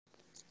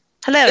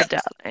Hello, Yeah.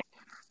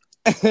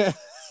 darling.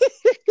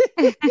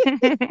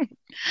 I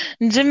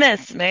Did you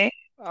miss me?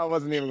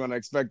 wasn't even going to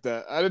expect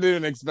that. I didn't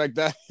even expect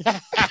that.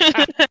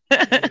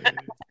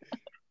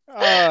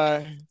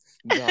 uh,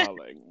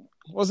 darling.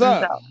 What's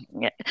up?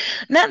 Darling.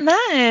 Not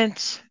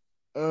much.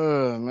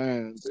 Oh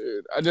man,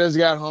 dude. I just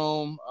got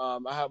home. I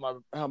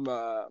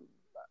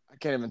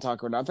can't even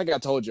talk right now. I think I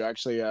told you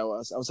actually. I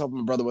was helping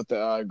my brother with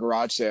the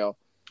garage sale.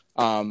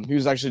 He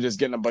was actually just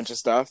getting a bunch of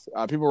stuff.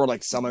 People were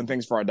like selling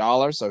things for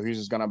 $1, so he's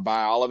just gonna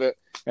buy all of it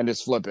and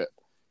just flip it,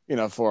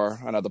 for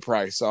another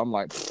price. So I'm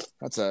like,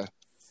 that's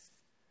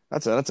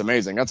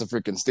amazing. That's a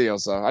freaking steal.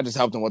 So I just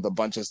helped him with a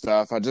bunch of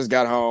stuff. I just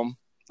got home.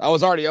 I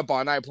was already up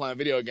all night playing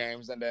video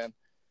games, and then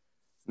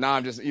now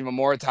I'm just even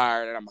more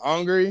tired and I'm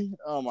hungry.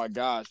 Oh my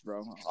gosh,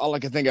 bro! All I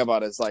can think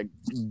about is like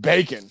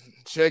bacon,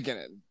 chicken,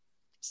 and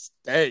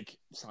steak.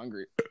 I'm just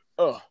hungry.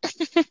 Ugh.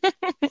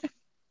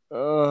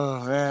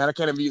 Oh man, I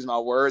can't even use my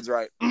words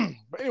right.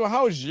 But anyway,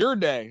 how was your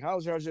day?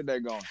 How's your day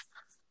going?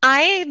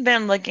 I've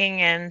been looking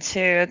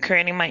into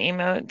creating my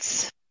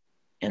emotes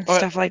and Oh,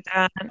 stuff like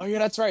that. oh yeah,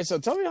 that's right. So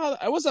tell me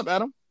what's up,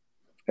 Adam?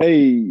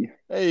 Hey,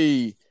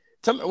 Hey,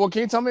 tell me. Well,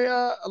 can you tell me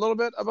a little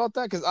bit about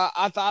that? Because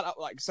I thought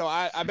like so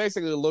I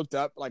basically looked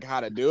up like how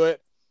to do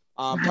it.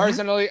 Mhm.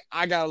 Personally,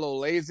 I got a little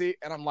lazy,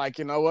 and I'm like,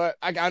 you know what?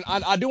 I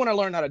do want to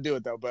learn how to do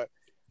it though, but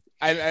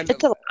and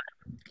It's a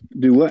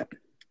do what?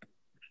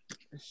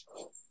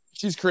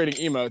 she's creating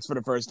emotes for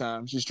the first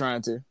time. She's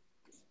trying to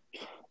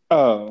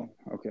Oh,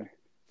 okay.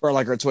 for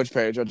like her Twitch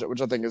page,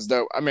 which I think is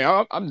dope. I mean,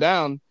 I'm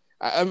down.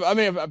 I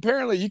mean,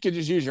 apparently you could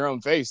just use your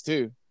own face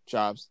too,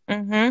 Chops.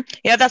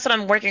 Yeah, that's what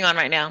I'm working on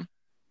right now.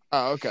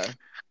 Oh, okay.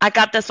 I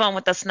got this one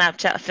with the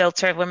Snapchat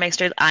filter where it makes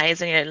your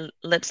eyes and your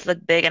lips look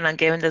big, and I'm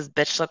giving this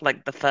bitch look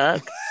like the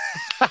fuck.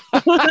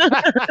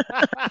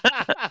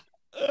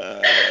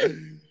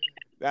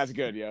 That's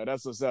good, yo.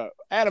 That's what's up.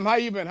 Adam, how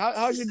you been?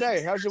 How's your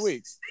day? How's your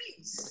week?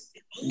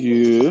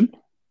 Good.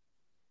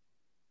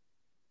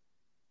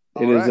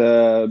 It All has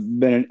right.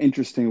 been an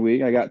interesting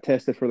week. I got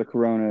tested for the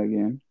corona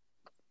again.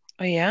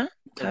 Oh yeah?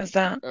 How's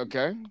that?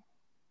 Okay.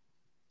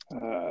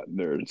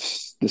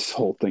 There's this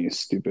whole thing is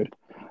stupid.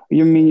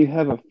 You mean you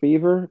have a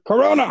fever?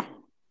 Corona.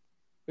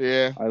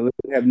 Yeah. I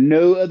literally have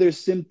no other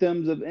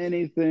symptoms of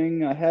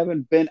anything. I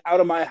haven't been out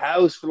of my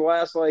house for the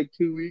last like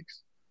 2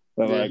 weeks.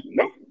 But Yeah. like,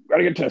 nope,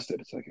 gotta get tested.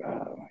 It's like, oh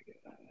my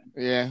god.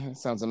 Yeah. It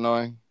sounds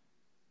annoying.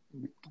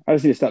 I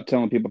just need to stop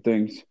telling people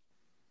things.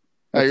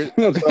 Oh, That's,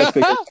 that's what I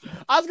figured.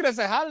 I was gonna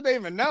say, how did they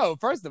even know?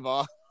 First of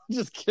all,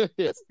 just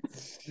curious.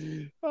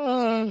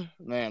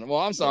 Man, well,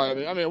 I'm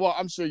sorry. Well,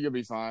 I'm sure you'll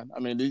be fine. I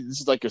mean, this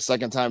is like your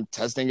second time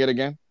testing it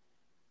again.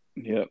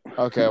 Yep.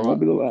 Okay, It won't well,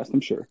 be the last,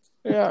 I'm sure.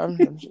 yeah,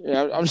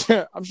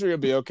 I'm sure you'll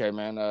be okay,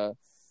 man.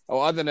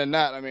 Other than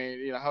that, I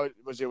mean, how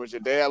was your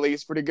day at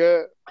least pretty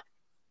good?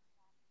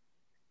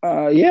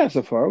 Yeah,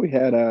 so far we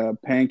had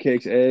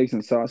pancakes, eggs,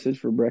 and sausage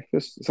for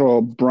breakfast.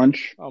 So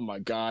brunch. Oh my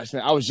gosh,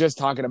 man, I was just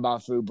talking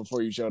about food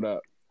before you showed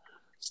up.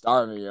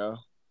 Starving, yo.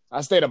 I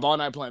stayed up all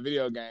night playing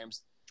video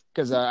games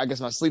because I guess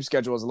my sleep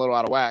schedule was a little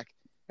out of whack,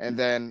 and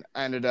then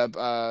I ended up,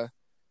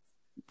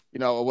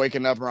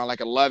 waking up around like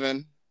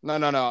 11.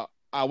 No.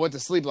 I went to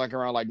sleep like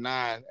around like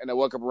 9, and I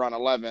woke up around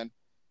 11,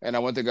 and I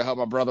went to go help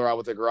my brother out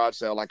with the garage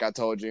sale, like I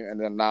told you, and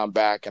then now I'm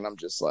back, and I'm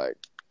just like,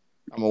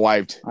 I'm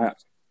wiped. I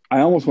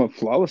I almost went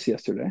flawless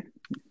yesterday.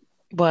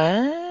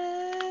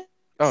 What?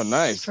 Oh,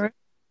 nice. For-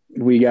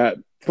 We got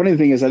funny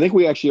thing is I think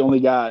we actually only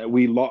got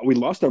we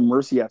lost our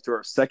mercy after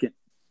our second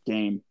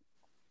game.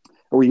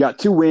 We got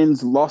 2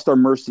 wins, lost our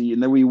mercy,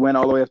 and then we went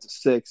all the way up to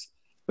 6.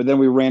 But then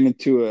we ran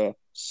into a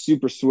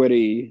super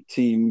sweaty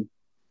team.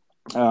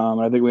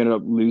 I think we ended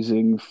up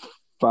losing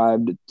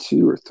 5-2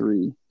 or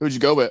 3. Who'd you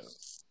go with?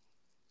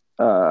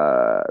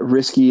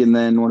 Risky, and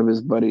then one of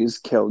his buddies,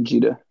 Kel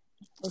Jita.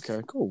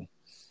 Okay, cool.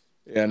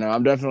 Yeah, no,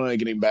 I'm definitely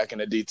getting back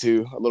into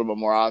D2 a little bit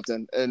more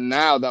often. And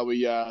now that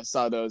we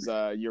saw those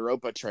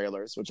Europa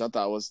trailers, which I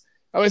thought was,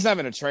 oh, it's not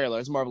even a trailer.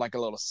 It's more of like a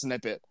little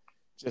snippet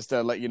just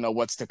to let you know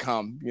what's to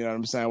come. You know what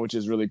I'm saying? Which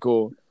is really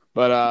cool.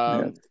 But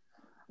Yeah.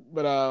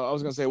 I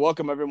was going to say,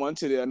 welcome everyone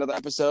to another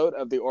episode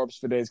of the Orbs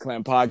for Days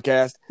Clan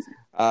podcast.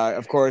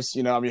 Of course,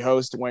 I'm your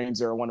host,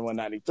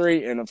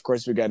 Wayne01193. And of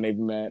course, we got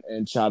Navy Man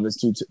and Chavez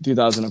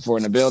 2004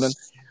 in the building.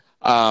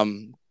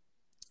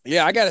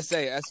 Yeah, I gotta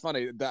say that's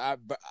funny. I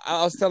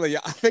was telling you,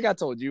 I think I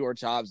told you or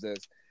Chobbs this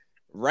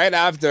right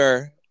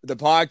after the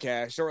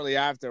podcast. Shortly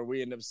after,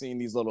 we ended up seeing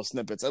these little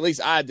snippets. At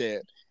least I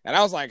did, and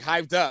I was like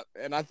hyped up.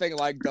 And I think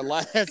like the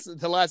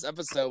last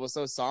episode was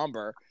so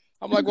somber.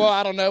 I'm like, well,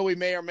 I don't know. We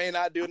may or may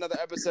not do another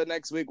episode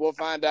next week. We'll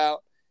find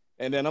out.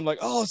 And then I'm like,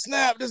 oh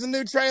snap! There's a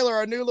new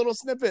trailer, a new little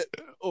snippet.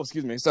 Oh,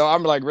 excuse me. So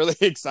I'm like really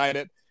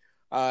excited.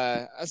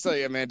 I tell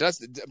you, man,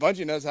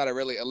 Bungie knows how to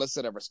really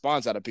elicit a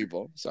response out of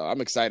people. So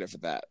I'm excited for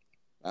that.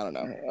 I don't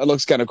know. It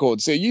looks kind of cool.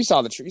 So you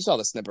saw the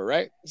snippet,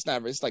 right? It's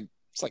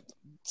like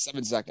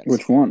 7 seconds.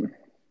 Which one?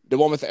 The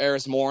one with the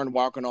Eris Morn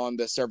walking on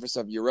the surface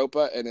of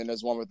Europa, and then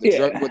there's one with the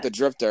Yeah. with the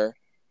drifter.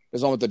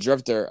 There's one with the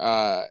drifter.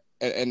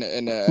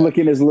 And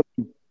Flicking his little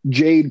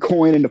jade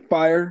coin into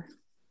fire.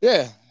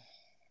 yeah,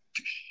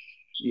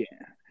 Yeah.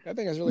 I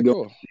think it's really Go,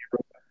 cool.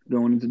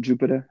 going into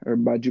Jupiter or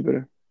by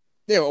Jupiter.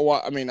 Yeah,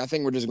 well, I mean, I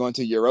think we're just going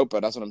to Europa.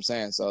 That's what I'm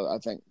saying. So I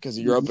think because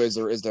Europa is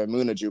the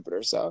moon of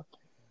Jupiter. So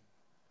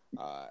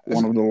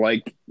One of the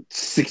like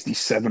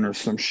 67 or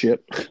some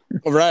shit.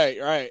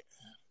 right.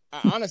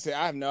 Honestly,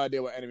 I have no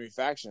idea what enemy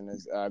faction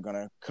is going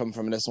to come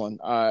from this one.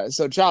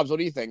 So, Chops, what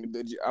do you think?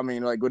 What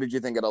did you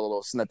think of the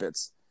little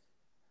snippets?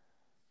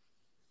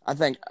 I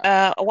think.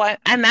 Well,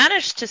 I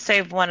managed to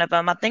save one of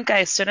them. I think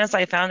as soon as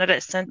I found it, I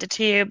sent it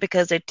to you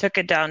because they took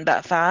it down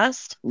that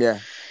fast. Yeah.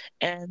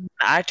 And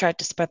I tried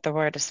to spread the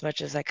word as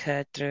much as I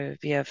could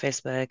via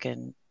Facebook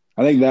and.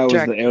 I think that was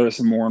the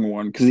Eris Morn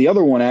one because the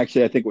other one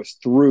actually I think was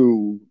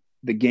through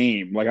the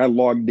game. Like I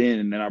logged in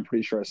and I'm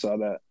pretty sure I saw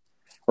that,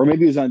 or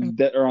maybe it was on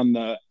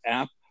the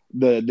app.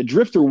 The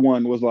Drifter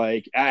one was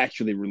like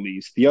actually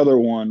released. The other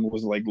one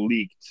was like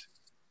leaked,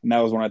 and that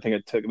was when I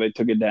think they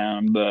took it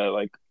down. The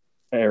like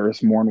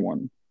Eris Morn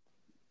one.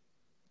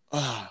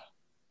 Yeah,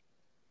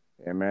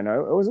 man, it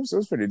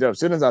was pretty dope. As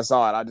soon as I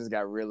saw it, I just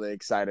got really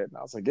excited.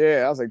 I was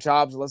like,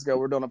 Chops, let's go.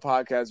 We're doing a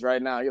podcast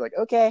right now. You're like,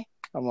 okay.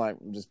 I'm like,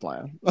 I'm just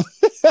playing.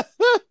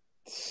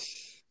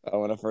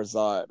 When I first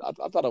saw it,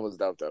 I thought it was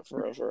dope though,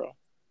 for real.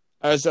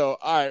 All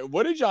right,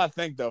 what did y'all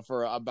think though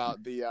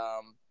about the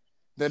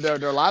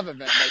their live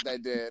event that they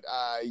did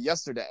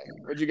yesterday?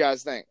 What did you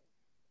guys think?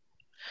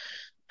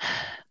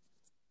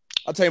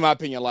 I'll tell you my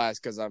opinion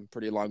last because I'm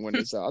pretty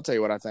long-winded, so I'll tell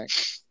you what I think.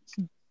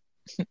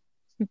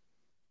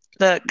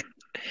 Look,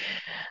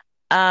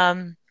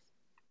 my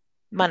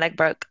neck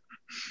broke.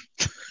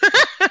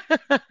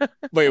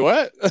 Wait,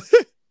 what?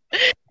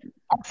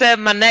 I said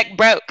my neck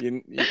broke.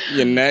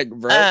 Your neck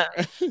broke?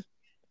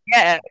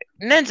 Yeah,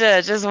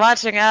 Ninja, just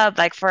watching up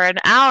like for an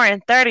hour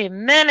and 30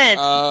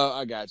 minutes. Oh,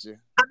 I got you.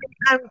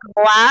 I'm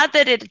glad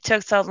that it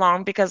took so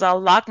long because I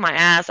locked my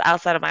ass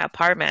outside of my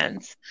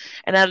apartment.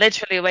 And I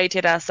literally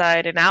waited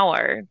outside an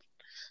hour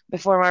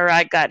before my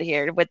ride got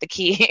here with the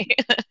key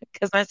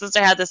because my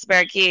sister had the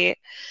spare key.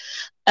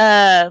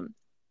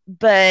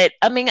 But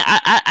I mean,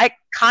 I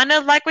kind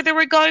of like where they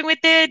were going with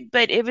it,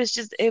 but it was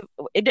just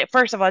it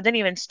first of all, it didn't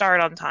even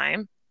start on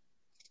time.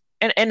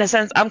 And in a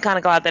sense, I'm kind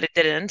of glad that it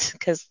didn't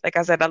because, like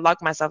I said, I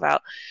locked myself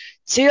out.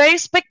 So I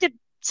expected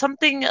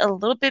something a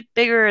little bit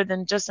bigger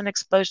than just an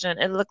explosion.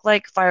 It looked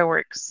like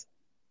fireworks.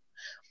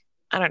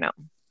 I don't know.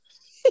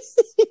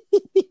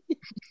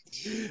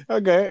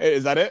 Okay,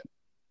 is that it?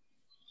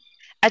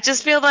 I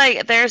just feel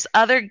like there's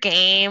other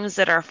games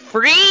that are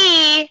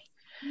free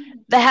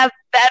that have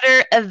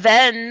better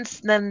events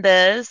than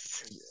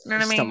this. You know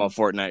what I mean? Talking about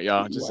Fortnite,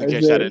 y'all. Just in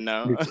case I didn't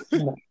know.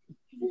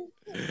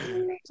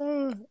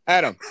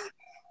 Adam.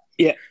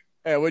 Yeah.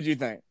 Hey, what'd you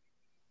think?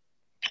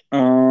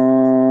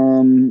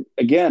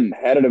 Again,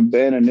 had it have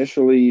been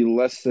initially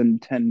less than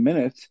 10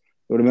 minutes, it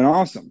would have been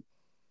awesome.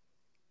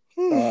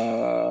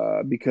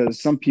 Because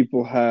some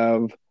people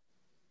have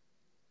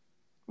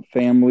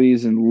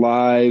families and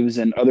lives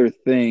and other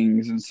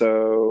things. And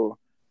so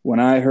when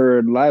I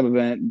heard live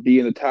event be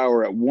in the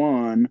tower at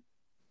 1,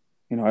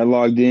 I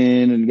logged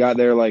in and got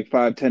there like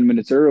 5-10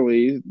 minutes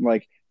early,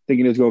 like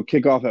thinking it was going to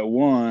kick off at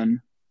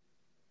 1.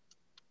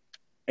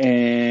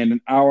 And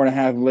an hour and a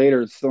half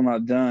later, it's still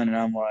not done. And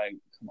I'm like,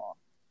 come on.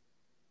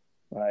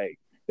 Like,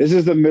 this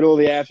is the middle of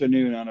the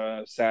afternoon on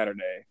a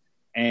Saturday,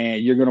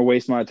 and you're going to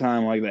waste my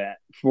time like that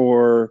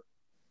for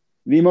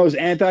the most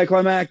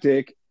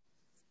anticlimactic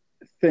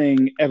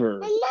thing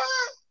ever.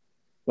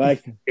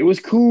 Like, it was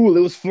cool.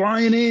 It was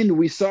flying in.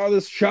 We saw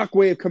this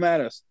shockwave come at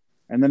us.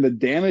 And then the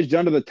damage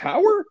done to the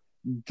tower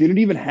didn't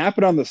even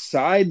happen on the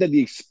side that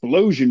the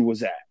explosion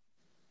was at.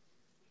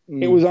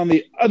 It was on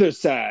the other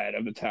side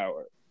of the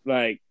tower.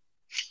 Like,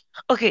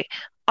 okay,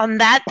 on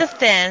that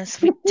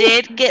defense, we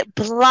did get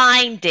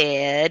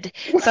blinded,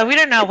 so we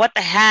don't know what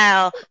the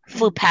hell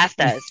flew past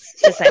us.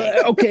 Just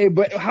saying. Okay,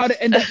 but how to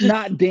end up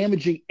not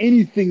damaging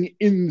anything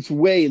in this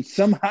way and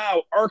somehow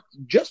arc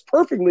just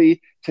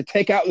perfectly to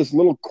take out this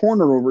little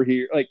corner over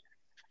here? Like,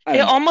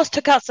 it almost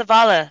took out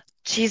Zavala.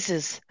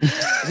 Jesus. I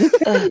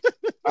would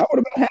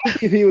have been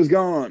happy if he was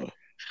gone.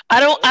 I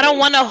don't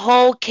want a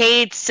whole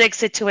Cade 6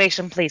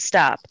 situation. Please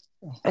stop.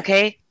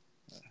 Okay?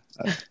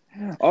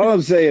 All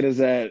I'm saying is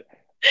that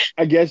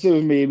I guess it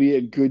was maybe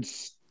a good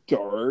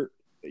start,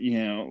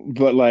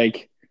 but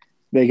like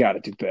they got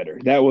to do better.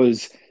 That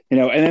was, and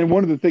then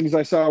one of the things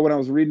I saw when I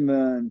was reading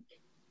an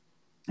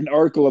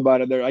article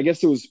about it there, I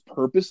guess it was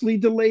purposely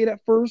delayed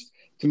at first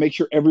to make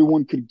sure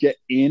everyone could get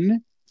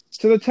in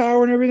to the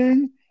tower and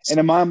everything. And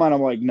in my mind,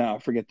 I'm like, no,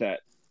 forget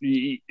that.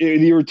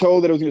 You were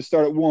told that it was going to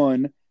start at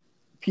 1.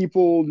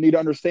 People need to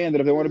understand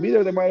that if they want to be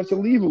there, they might have to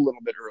leave a little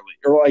bit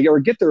early or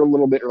get there a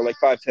little bit or like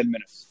 5-10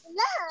 minutes.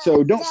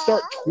 So don't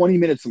start 20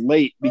 minutes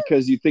late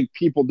because you think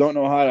people don't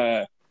know how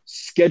to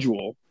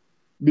schedule,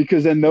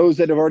 because then those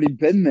that have already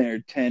been there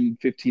 10,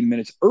 15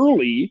 minutes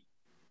early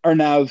are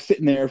now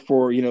sitting there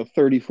for,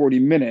 30, 40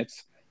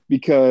 minutes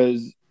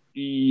because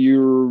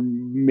you're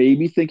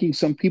maybe thinking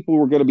some people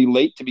were going to be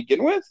late to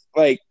begin with.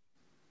 Like,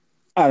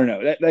 I don't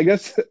know.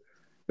 That's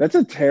That's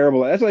a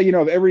terrible. That's like,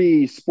 of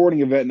every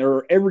sporting event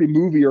or every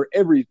movie or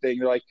everything.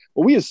 They're like,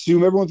 well, we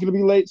assume everyone's going to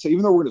be late. So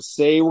even though we're going to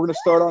say we're going to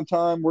start on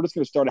time, we're just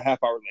going to start a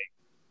half hour late.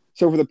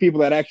 So for the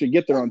people that actually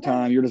get there on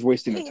time, you're just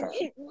wasting their time.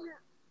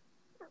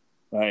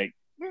 Like,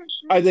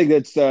 I think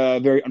that's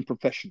very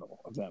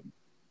unprofessional of them.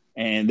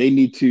 And they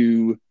need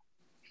to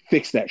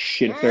fix that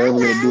shit if they're ever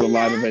going to do a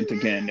live event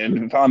again. And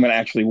if I'm going to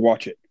actually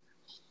watch it.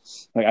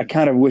 Like, I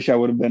kind of wish I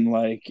would have been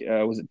like,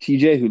 was it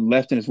TJ who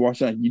left and is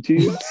watching on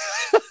YouTube?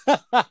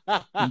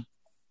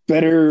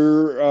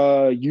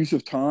 Better use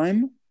of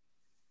time.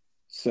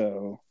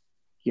 So,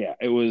 yeah,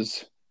 it would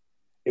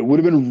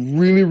have been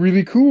really,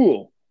 really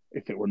cool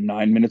if it were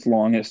 9 minutes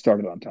long and it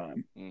started on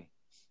time.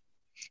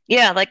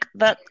 Yeah, like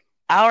that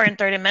hour and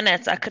 30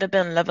 minutes, I could have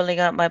been leveling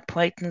up my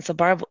points in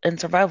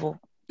survival.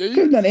 Could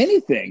have done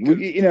anything.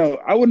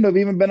 I wouldn't have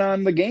even been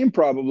on the game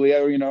probably,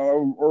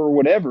 or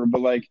whatever.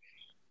 But like,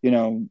 I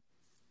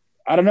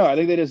don't know. I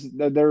think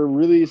they're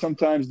really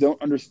sometimes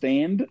don't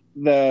understand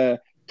the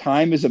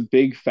time is a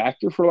big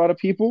factor for a lot of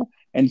people,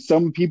 and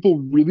some people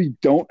really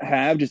don't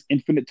have just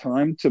infinite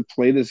time to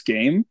play this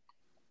game,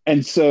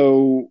 and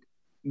so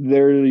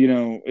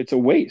it's a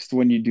waste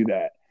when you do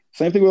that.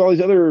 Same thing with all these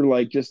other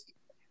like just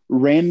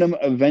random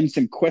events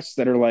and quests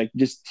that are like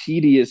just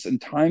tedious and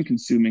time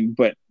consuming,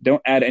 but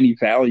don't add any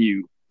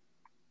value.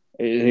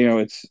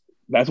 That's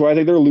why I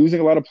think they're losing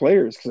a lot of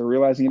players because they're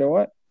realizing, you know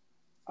what,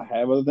 I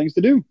have other things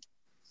to do.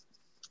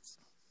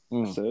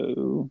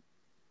 So,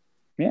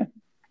 yeah.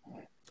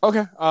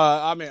 Okay.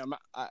 I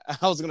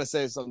was gonna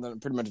say something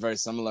pretty much very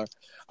similar.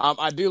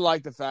 I do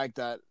like the fact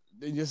that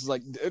this is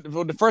like,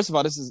 well, first of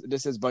all, this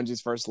is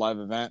Bungie's first live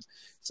event.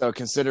 So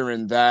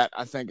considering that,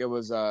 I think it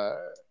was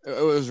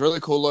really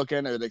cool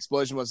looking. The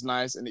explosion was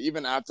nice, and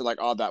even after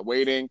like all that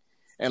waiting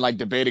and like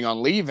debating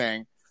on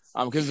leaving,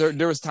 because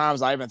there was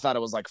times I even thought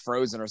it was like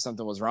frozen or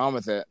something was wrong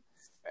with it.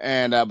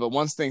 And but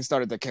once things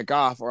started to kick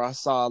off, or I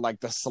saw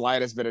like the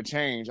slightest bit of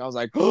change, I was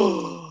like,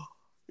 oh,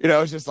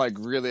 it's just like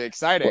really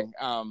exciting.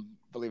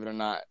 Believe it or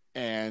not.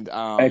 And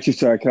actually,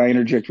 sorry, can I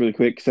interject really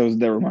quick? Because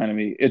that reminded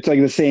me. It's like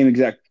the same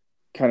exact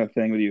kind of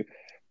thing with you,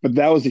 but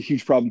that was a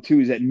huge problem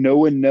too. Is that no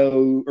one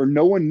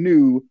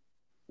knew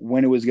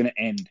when it was going to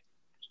end.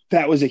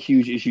 That was a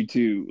huge issue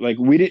too. Like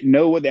we didn't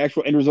know what the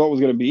actual end result was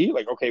going to be.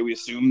 Like, okay, we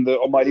assumed the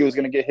Almighty was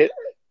going to get hit,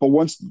 but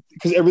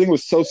because everything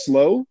was so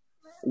slow,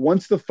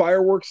 once the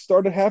fireworks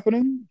started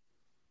happening,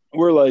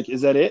 we're like,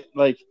 is that it?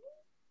 Like,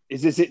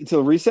 is this it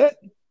until reset?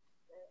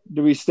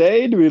 Do we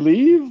stay? Do we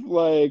leave?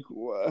 Like,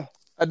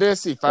 I did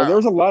see fire. There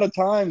was a lot of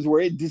times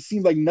where it just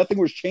seemed like nothing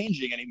was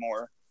changing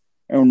anymore.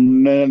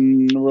 And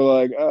then we're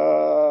like,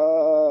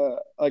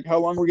 how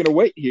long are we going to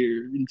wait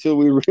here until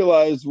we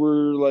realize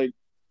we're like,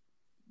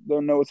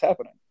 don't know what's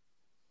happening.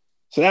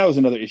 So that was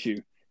another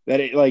issue, that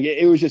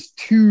it was just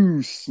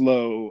too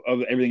slow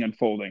of everything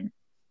unfolding.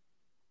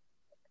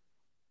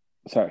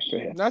 Sorry, go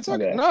ahead. That's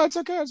okay. No, it's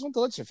okay. I just want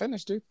to let you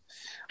finish, dude.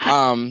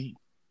 I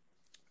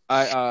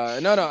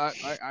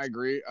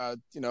agree.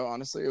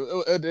 Honestly,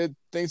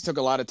 things took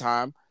a lot of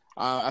time.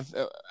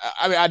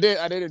 I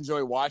did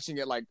enjoy watching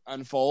it like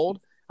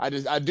unfold.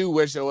 I do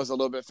wish it was a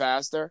little bit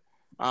faster.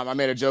 I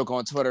made a joke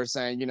on Twitter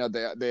saying,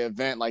 the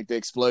event, like the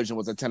explosion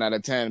was a 10 out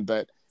of 10,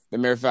 but the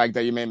mere fact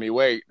that you made me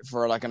wait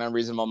for like an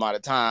unreasonable amount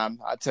of time,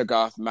 I took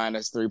off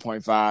minus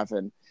 3.5,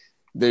 and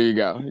there you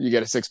go. You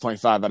get a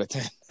 6.5 out of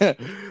 10.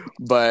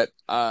 But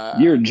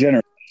you're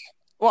generous.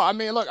 Well, I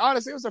mean, look,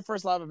 honestly, it was the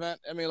first live event.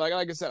 I mean, like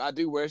I said, I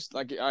do wish,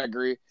 like I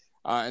agree,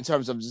 in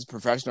terms of just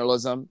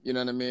professionalism, you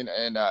know what I mean?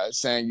 And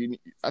saying,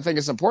 I think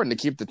it's important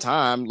to keep the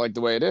time like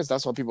the way it is.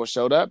 That's why people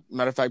showed up.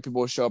 Matter of fact,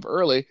 people will show up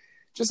early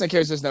just in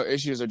case there's no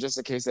issues or just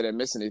in case they didn't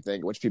miss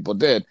anything, which people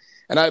did.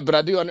 But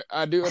I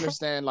do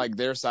understand like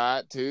their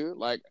side too.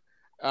 Like,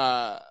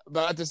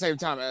 but at the same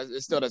time,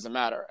 it still doesn't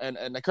matter.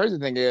 And the crazy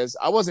thing is,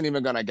 I wasn't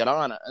even going to get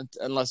on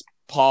unless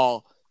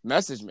Paul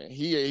messaged me.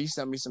 He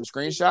sent me some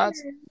screenshots,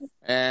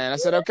 and I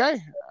said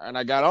okay, and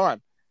I got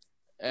on.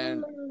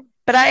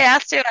 But I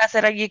asked you, I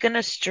said, are you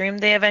gonna stream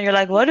the event? You're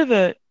like, what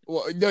event?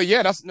 Well, no,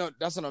 yeah, that's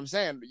what I'm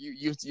saying.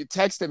 You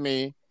texted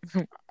me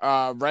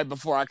right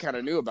before I kind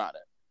of knew about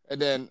it,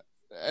 and then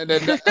and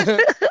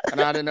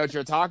I didn't know what you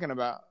were talking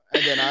about,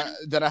 and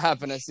then I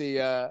happened to see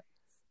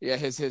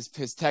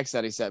his text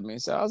that he sent me,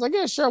 so I was like,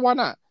 yeah, sure, why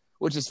not?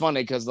 Which is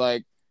funny because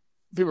like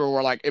people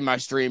were like in my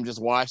stream just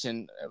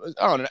watching.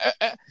 I don't know.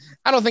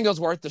 I don't think it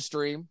was worth the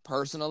stream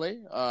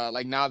personally.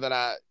 Like now that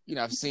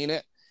I've seen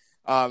it,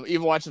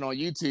 even watching on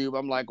YouTube,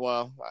 I'm like,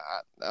 well,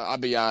 I'll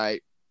be all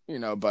right,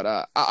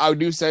 But I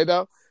do say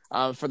though,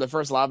 for the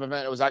first live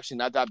event, it was actually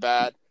not that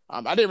bad.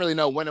 I didn't really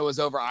know when it was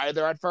over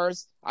either at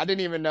first. I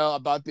didn't even know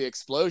about the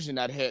explosion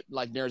that hit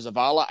like near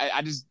Zavala.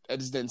 It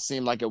just didn't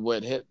seem like it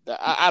would hit.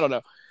 I don't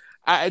know.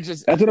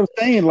 That's what I'm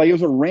saying. Like it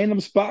was a random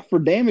spot for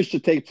damage to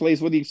take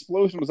place where the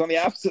explosion was on the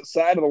opposite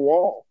side of the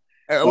wall.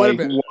 It would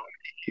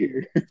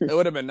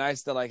have been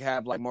nice to like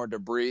have like more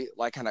debris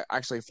like kind of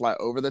actually fly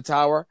over the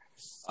tower.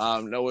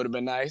 That would have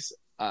been nice.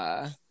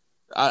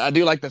 I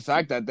do like the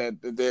fact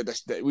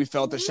that we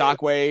felt the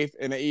shockwave,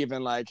 and it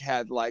even like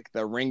had like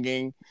the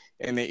ringing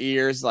in the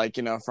ears, like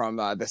from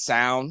the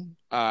sound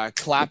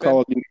clapping.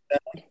 Call of Duty.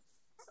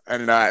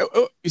 And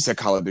you said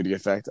Call of Duty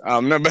effect.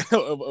 No, but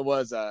it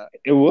was.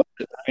 It was.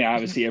 I mean,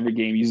 obviously every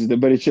game uses it,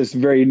 but it's just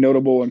very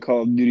notable in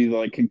Call of Duty, the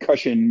like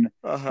concussion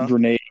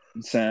grenade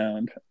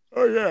sound.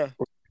 Oh yeah,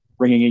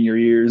 ringing in your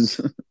ears.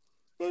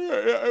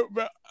 Yeah,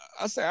 but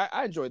I say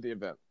I enjoyed the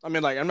event. I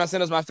mean, like, I'm not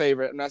saying it's my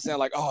favorite. I'm not saying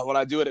like, oh, would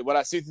I do it? Would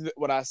I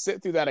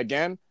sit through that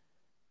again?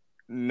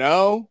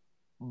 No,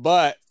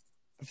 but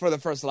for the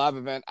first live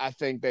event, I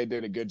think they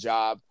did a good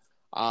job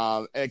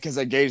because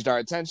they gauged our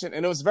attention,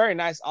 and it was very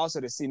nice also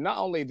to see not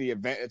only the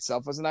event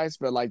itself was nice,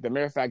 but like the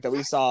mere fact that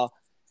we saw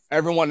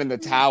everyone in the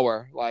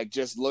tower like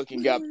just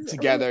looking up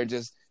together,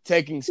 just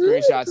taking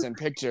screenshots and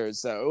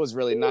pictures. So it was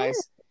really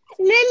nice.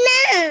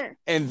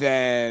 And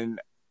then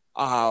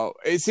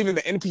it's even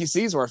the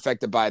NPCs were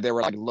affected by it. They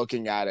were like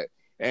looking at it,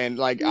 and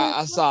like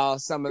I saw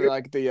some of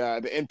like the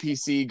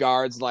NPC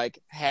guards like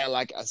had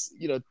like a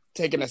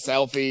taking a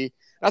selfie.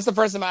 That's the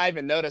first time I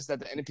even noticed that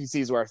the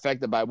NPCs were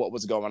affected by what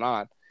was going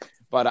on.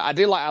 But I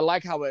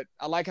like how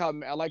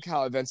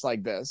events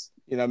like this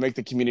make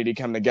the community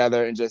come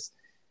together, and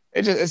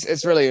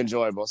it's really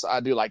enjoyable. So I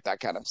do like that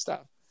kind of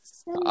stuff.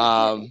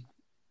 And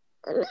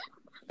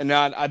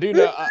now I do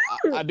know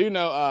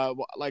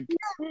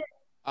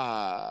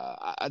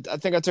I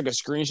think I took a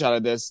screenshot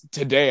of this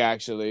today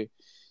actually.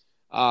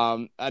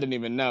 I didn't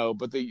even know,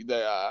 but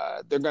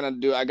they're gonna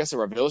do, I guess, a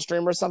reveal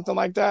stream or something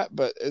like that.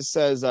 But it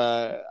says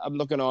I'm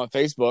looking on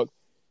Facebook,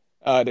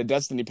 the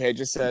Destiny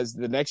page. It says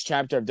the next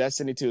chapter of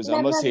Destiny 2 is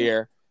almost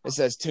here. It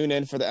says tune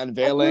in for the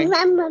unveiling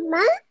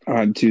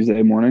on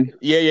Tuesday morning.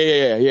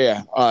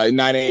 Yeah.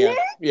 9 a.m.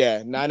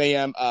 Yeah, 9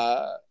 a.m.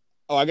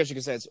 I guess you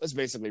could say it's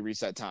basically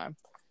reset time.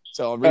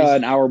 So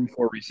an hour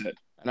before reset.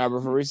 An hour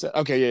before reset.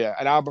 Okay, yeah.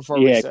 An hour before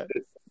reset.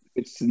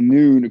 It's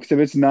noon,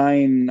 except it's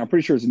 9. I'm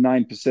pretty sure it's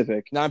 9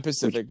 Pacific. 9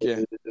 Pacific,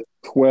 yeah.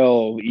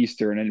 12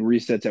 Eastern, and it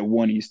resets at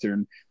 1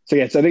 Eastern.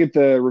 So I think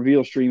the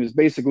reveal stream is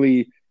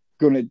basically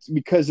going to,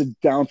 because it's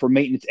down for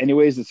maintenance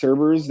anyways, the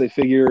servers, they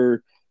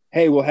figure,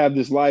 hey, we'll have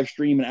this live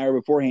stream an hour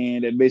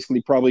beforehand and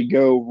basically probably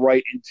go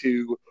right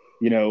into,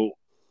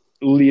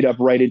 lead up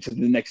right into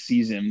the next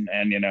season.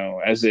 And,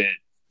 as it,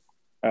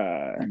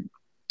 the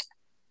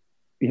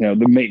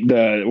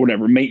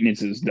whatever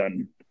maintenance is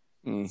done.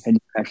 And you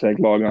actually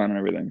log on and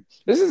everything.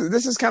 This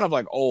is kind of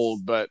like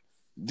old, but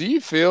do you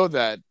feel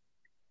that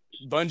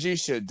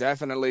Bungie should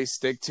definitely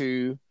stick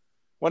to,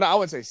 well, I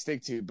wouldn't say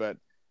stick to, but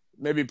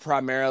maybe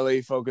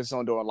primarily focus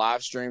on doing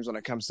live streams when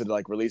it comes to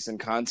like releasing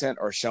content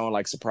or showing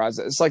like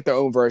surprises? It's like their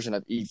own version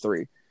of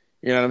E3.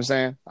 You know what I'm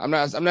saying? I'm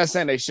not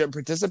saying they shouldn't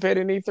participate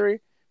in E3,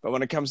 but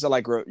when it comes to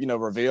like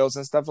reveals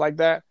and stuff like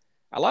that,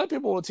 a lot of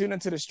people will tune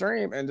into the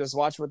stream and just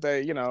watch what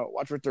they're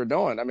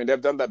doing. I mean,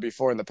 they've done that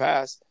before in the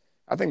past.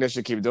 I think they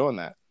should keep doing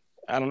that.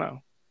 I don't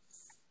know.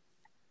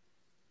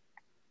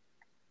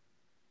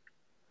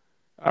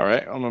 All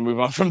right, I'm gonna move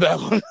on from that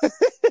one.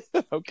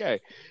 Okay.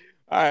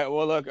 All right.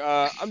 Well, look,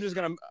 we're just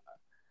gonna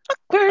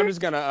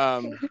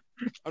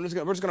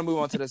move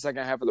on to the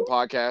second half of the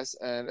podcast,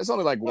 and it's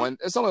only like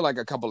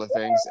a couple of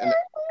things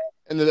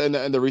in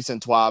the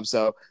recent TWAB.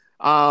 So,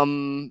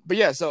 but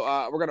yeah,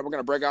 so we're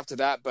gonna break off to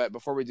that. But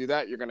before we do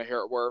that, you're gonna hear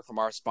a word from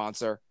our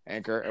sponsor,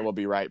 Anchor, and we'll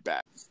be right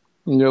back.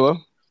 Hello.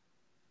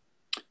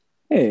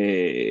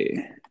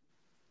 Hey.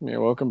 Yeah,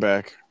 welcome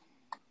back.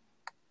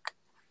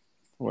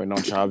 Waiting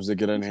on Chops to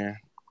get in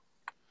here.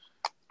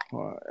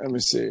 Well, let me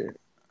see.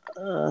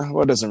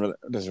 Well, it doesn't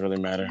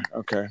really matter.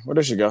 Okay, where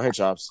does she go? Hey,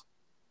 Chops.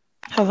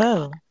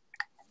 Hello.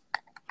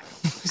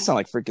 You sound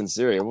like freaking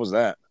Siri. What was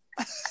that?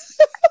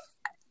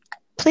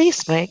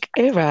 Please make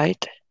a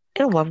right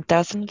in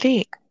 1,000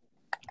 feet.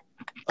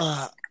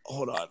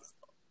 Hold on.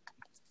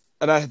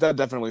 And that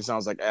definitely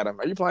sounds like Adam.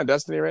 Are you playing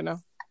Destiny right now?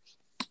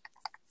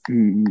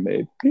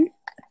 Maybe.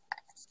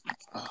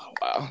 Oh,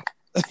 wow.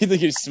 You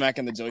think you're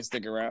smacking the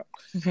joystick around?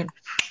 All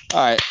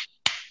right.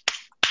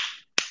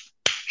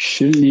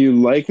 Shouldn't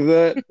you like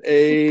that?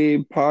 A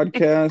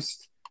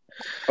podcast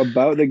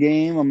about the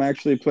game I'm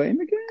actually playing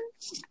the game?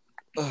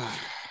 All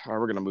right,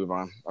 we're gonna move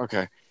on.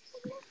 Okay.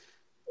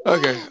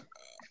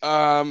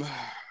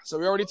 So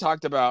we already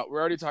talked about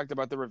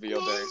the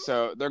reveal day.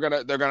 So they're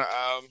gonna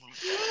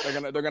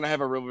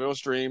have a reveal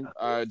stream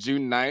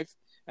June 9th,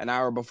 an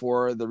hour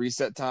before the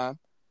reset time.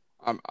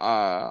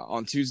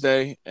 On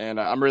Tuesday, and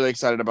I'm really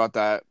excited about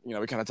that. We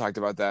kind of talked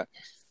about that.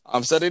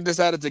 So they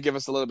decided to give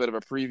us a little bit of a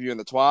preview in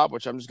the TWAB,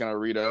 which I'm just going to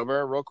read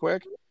over real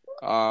quick.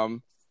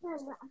 It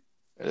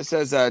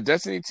says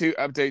Destiny 2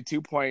 Update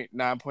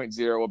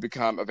 2.9.0 will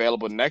become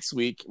available next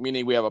week,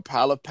 meaning we have a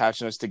pile of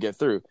patch notes to get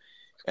through.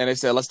 And they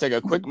said, let's take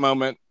a quick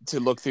moment to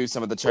look through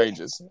some of the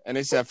changes. And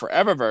they said, for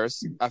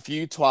Eververse, a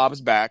few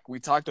TWABs back, we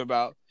talked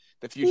about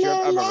the future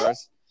of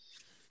Eververse.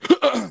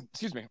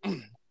 Excuse me.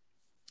 And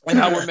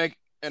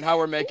how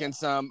we're making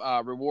some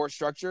reward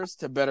structures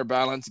to better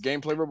balance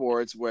gameplay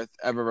rewards with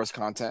Eververse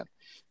content.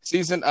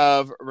 Season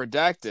of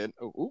Redacted.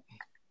 Ooh,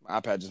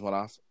 my iPad just went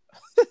off.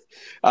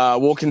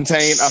 will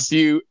contain a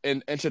few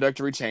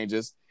introductory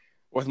changes,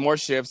 with more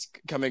shifts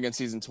coming in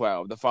season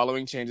 12. The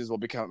following changes will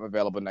become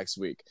available next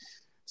week.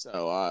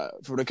 So,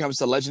 when it comes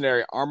to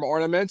legendary armor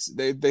ornaments,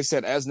 they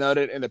said, as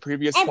noted in the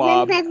previous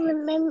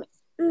FWAB.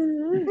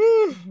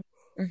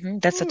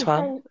 That's a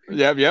 12.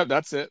 Yep,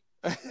 that's it.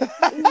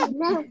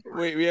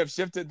 we have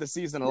shifted the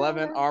season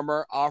 11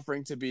 armor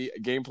offering to be a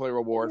gameplay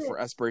reward for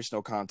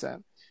aspirational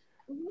content.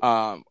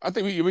 I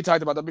think we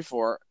talked about that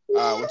before,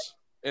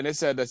 and it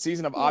said the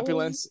season of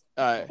opulence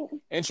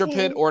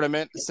intrepid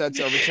ornament sets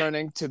are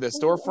returning to the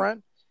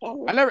storefront.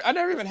 I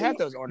never even had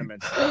those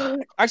ornaments.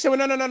 Actually,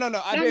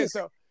 no, I did.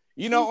 So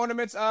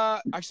ornaments.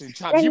 Actually,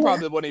 Chops, you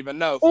probably wouldn't even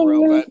know for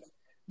real,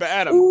 but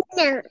Adam,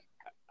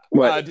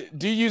 What?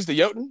 Do you use the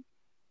Jotun?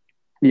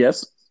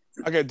 Yes.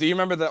 Okay, do you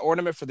remember the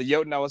ornament for the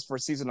Jotun that was for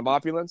Season of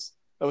Opulence?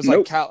 It was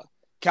Nope. like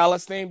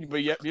Callus themed,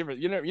 but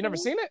you never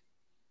seen it?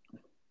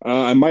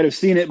 I might have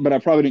seen it, but I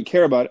probably didn't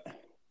care about it.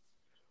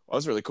 Well,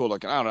 it's really cool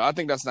looking. I don't know. I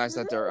think that's nice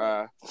that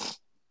they're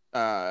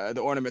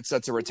the ornament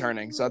sets are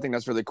returning. So I think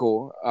that's really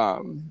cool. I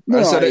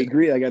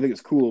agree. Like I think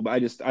it's cool, but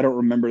I don't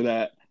remember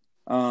that.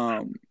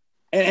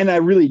 And I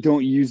really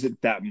don't use it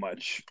that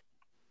much,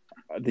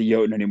 the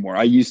Jotun anymore.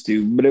 I used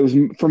to, but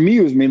for me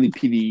it was mainly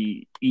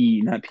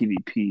PvE, not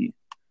PvP.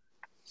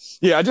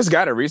 Yeah, I just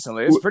got it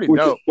recently. It's pretty dope.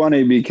 Which is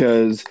funny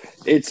because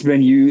it's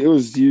been used. It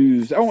was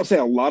used. I won't say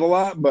a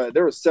lot, but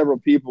there were several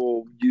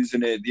people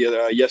using it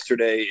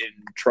yesterday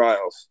in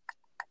trials.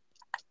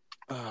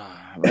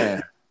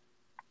 Man,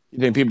 you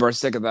think people are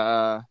sick of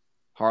the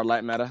hard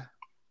light meta?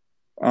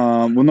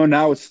 Well, no.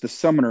 Now it's the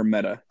summoner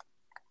meta.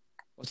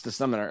 What's the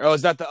summoner? Oh,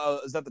 is that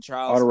the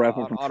trials? Auto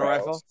rifle. Auto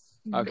rifle.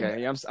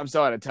 Okay, yeah, I'm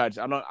so out of touch.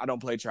 I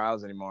don't play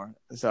trials anymore,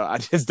 so I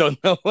just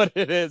don't know what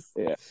it is.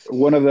 Yeah,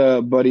 one of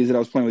the buddies that I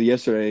was playing with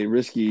yesterday,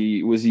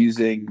 Risky, was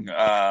using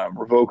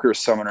Revoker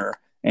Summoner,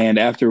 and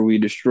after we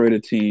destroyed a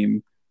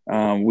team,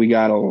 he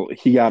got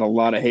a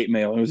lot of hate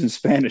mail. It was in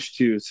Spanish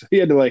too, so he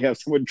had to have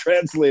someone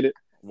translate it.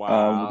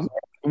 Wow.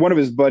 One of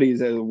his buddies,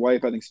 his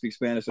wife, I think, speaks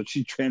Spanish, so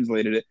she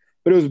translated it.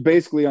 But it was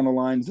basically on the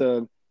lines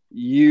of,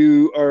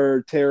 "You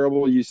are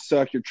terrible. You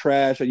suck. You're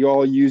trash. You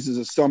all use as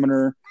a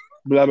summoner."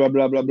 Blah blah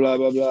blah blah blah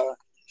blah blah.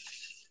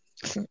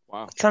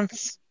 Wow,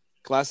 sounds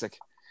classic.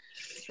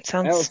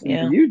 Allison,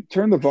 yeah. Can you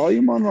turn the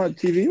volume on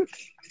TV?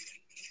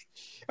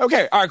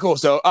 Okay, all right, cool.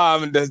 So,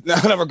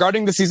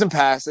 regarding the season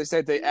pass, they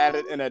said they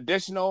added an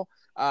additional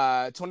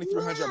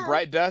 2,300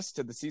 bright dust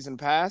to the season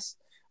pass.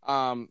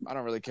 I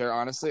don't really care,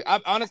 honestly.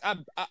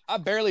 I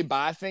barely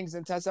buy things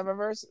in Test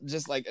Eververse,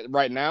 just like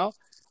right now.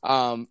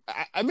 I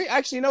mean,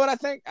 actually, you know what I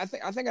think? I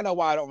think I know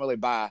why I don't really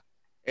buy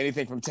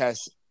anything from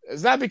Test.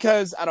 It's not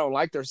because I don't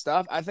like their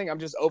stuff. I think I'm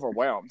just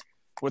overwhelmed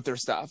with their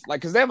stuff.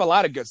 Because they have a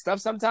lot of good stuff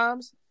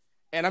sometimes,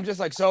 and I'm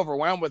just so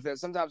overwhelmed with it.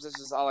 Sometimes it's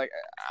just all I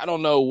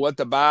don't know what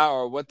to buy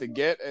or what to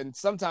get, and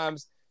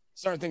sometimes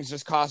certain things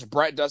just cost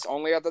bright dust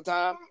only at the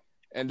time,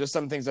 and just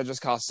some things that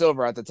just cost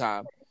silver at the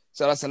time.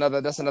 So that's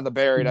another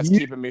barrier that's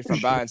keeping me from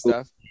buying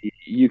stuff.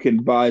 You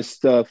can buy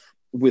stuff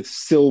with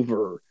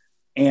silver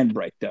and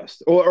bright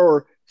dust,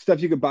 or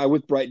stuff you could buy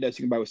with bright dust.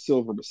 You can buy with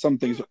silver, but some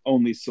things are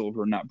only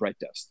silver, not bright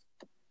dust.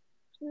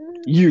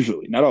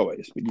 Usually, not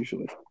always, but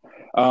usually.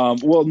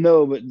 Well,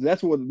 no, but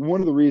that's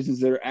one of the reasons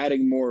they're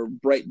adding more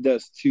bright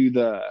dust to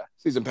the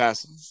season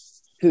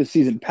pass. To the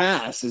season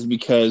pass is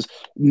because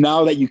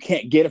now that you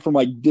can't get it from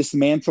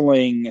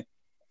dismantling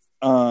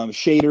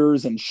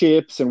shaders and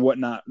ships and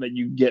whatnot that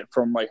you get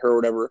from her or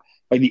whatever.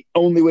 The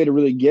only way to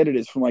really get it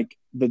is from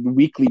the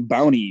weekly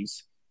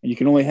bounties, and you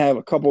can only have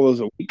a couple of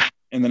those a week.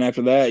 And then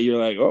after that,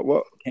 you're oh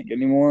well, can't get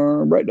any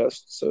more bright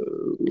dust. So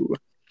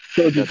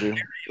it's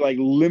very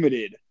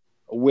limited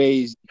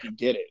ways you can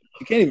get it.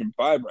 You can't even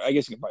buy. I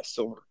guess you can buy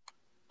silver,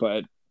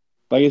 but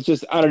it's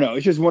just, I don't know.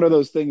 It's just one of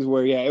those things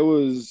where it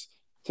was,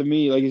 to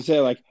me, like you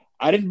said,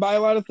 I didn't buy a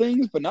lot of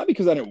things, but not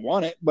because I didn't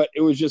want it, but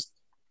it was just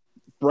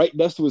bright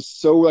dust was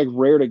so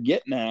rare to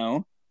get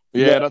now.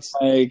 Yeah, that's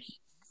I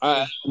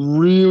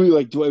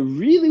really do I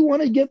really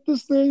want to get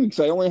this thing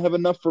because I only have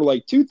enough for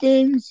 2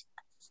 things.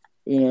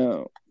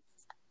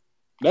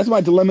 That's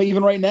my dilemma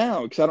even right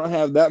now because I don't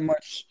have that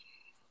much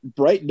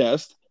bright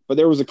dust. But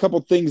there was a couple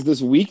things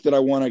this week that I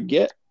want to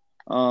get.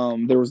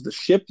 There was the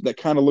ship that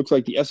kind of looks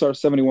like the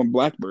SR-71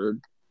 Blackbird.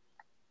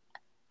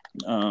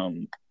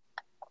 Where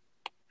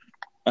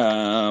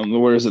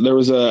is it?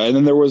 And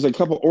then there was a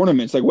couple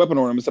ornaments, weapon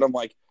ornaments that I'm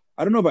I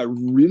don't know if I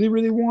really,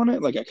 really want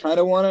it. I kind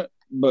of want it,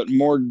 but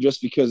more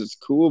just because it's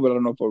cool. But I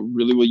don't know if I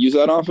really will use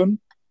that often.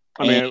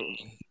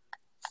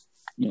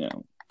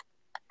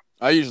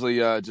 I usually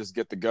just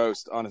get the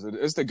ghost. Honestly,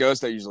 it's the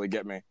ghost that usually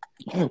get me.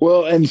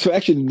 Well, and so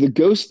actually, the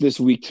ghost this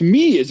week to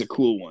me is a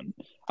cool one.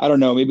 I don't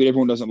know, maybe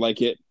everyone doesn't like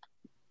it,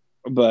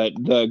 but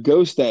the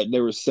ghost that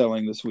they were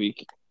selling this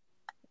week,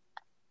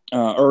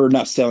 or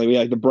not selling,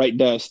 the bright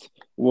dust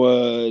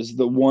was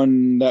the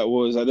one that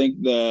was, I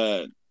think,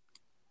 the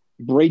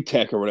Braid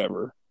Tech or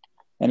whatever,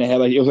 and it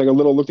had it was a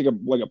little, looked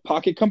like a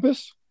pocket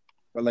compass,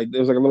 but there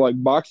was a little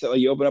box that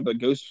you open up, a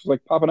ghost was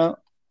popping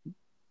out.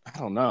 I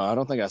don't know. I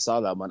don't think I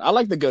saw that one. I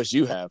like the ghost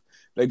you have.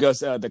 that goes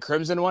the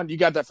Crimson one. You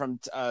got that from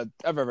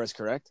Eververse,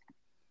 correct?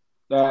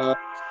 I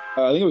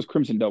think it was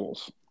Crimson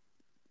Doubles.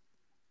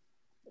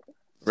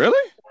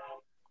 Really?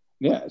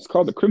 Yeah, it's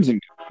called the Crimson.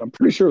 I'm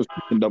pretty sure it was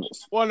Crimson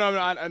Doubles. Well, no,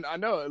 I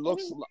know it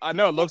looks. I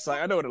know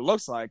what it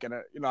looks like, and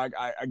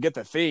I get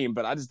the theme,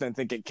 but I just didn't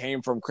think it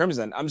came from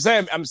Crimson. I'm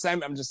just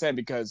saying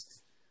because,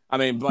 I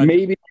mean, but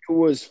maybe it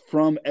was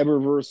from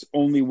Eververse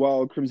only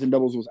while Crimson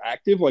Doubles was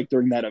active, like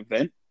during that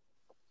event.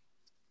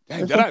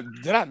 Dang,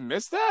 did I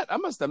miss that? I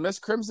must have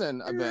missed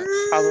Crimson event.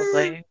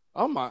 Probably.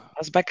 Oh my! I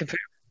was back in February.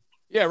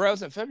 Yeah, right. It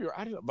was in February.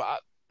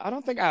 I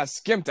don't think I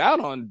skimped out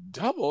on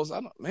doubles.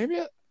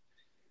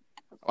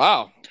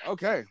 Wow.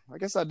 Okay. I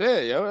guess I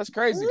did, yo. That's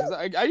crazy because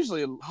I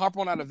usually hop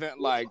on that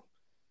event like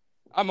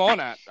I'm on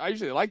that. I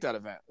usually like that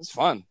event. It's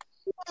fun.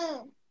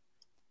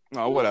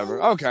 Oh,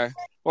 whatever. Okay.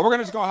 Well, we're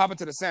just going to hop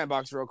into the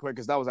sandbox real quick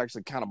because that was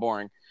actually kind of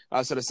boring.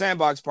 So the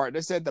sandbox part,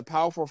 they said the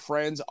Powerful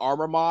Friends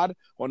armor mod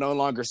will no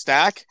longer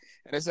stack.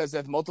 And it says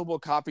if multiple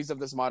copies of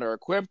this mod are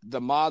equipped,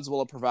 the mods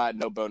will provide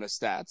no bonus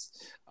stats.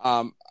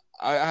 I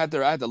had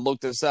to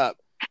look this up,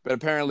 but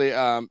apparently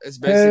it's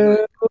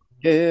basically...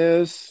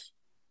 Yes.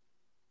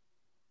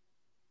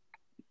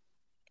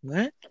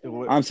 What?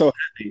 I'm so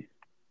happy.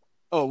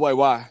 Oh, wait,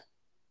 why?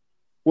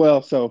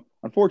 Well, so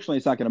unfortunately,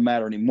 it's not going to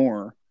matter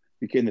anymore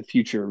in the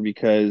future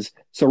because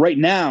right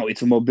now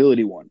it's a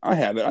mobility one. I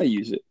have it, I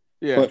use it.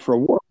 Yeah. But for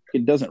war,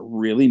 it doesn't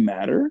really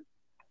matter.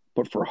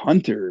 But for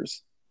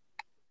hunters,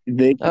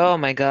 oh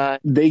my god,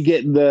 they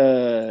get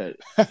the.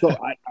 So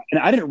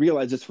I didn't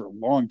realize this for a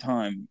long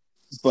time,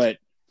 but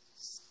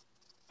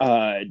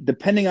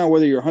depending on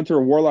whether you're a hunter,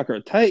 a warlock, or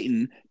a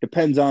titan,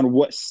 depends on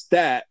what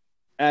stat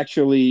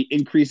actually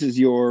increases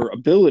your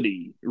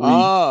ability.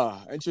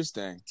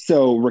 Interesting.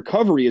 So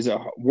recovery is a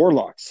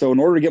warlock. So in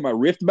order to get my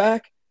rift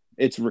back,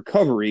 it's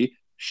recovery,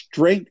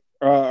 strength,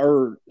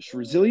 or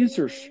resilience,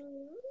 I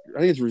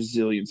think it's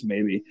resilience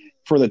maybe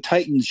for the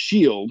Titan's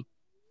shield,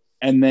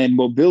 and then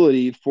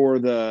mobility for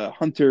the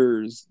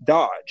hunter's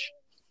dodge.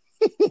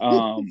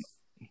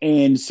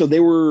 And so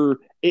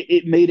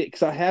it made it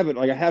because I have it,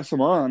 like I have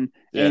some on,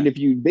 and if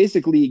you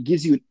basically, it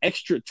gives you an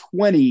extra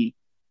 20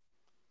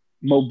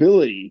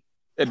 mobility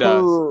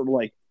per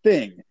like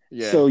thing.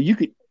 So you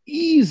could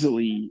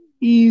easily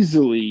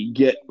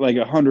get like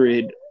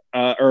 100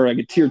 or like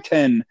a tier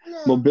 10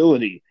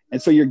 mobility, and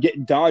so you're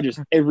getting dodges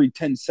every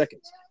 10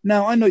 seconds.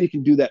 Now I know you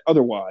can do that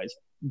otherwise,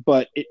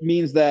 but it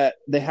means that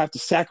they have to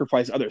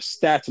sacrifice other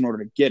stats in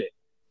order to get it,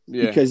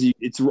 because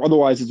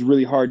otherwise it's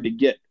really hard to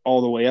get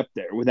all the way up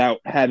there without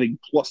having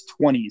plus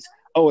 20s.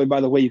 Oh, and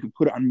by the way, you can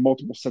put it on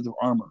multiple sets of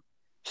armor,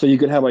 so you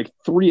could have like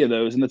 3 of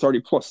those, and that's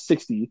already plus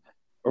 60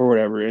 or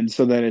whatever, and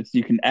so then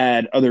you can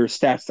add other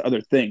stats to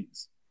other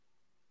things.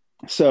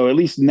 So at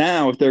least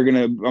now, if I'm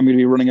going to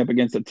be running up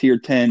against a tier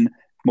 10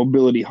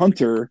 mobility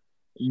hunter,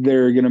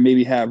 they're going to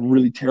maybe have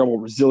really terrible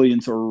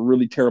resilience or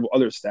really terrible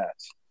other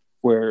stats.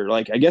 Where,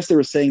 like, I guess they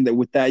were saying that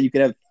with that you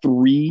could have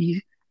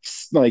 3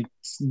 like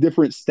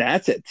different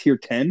stats at tier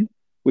 10,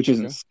 which is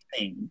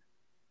insane.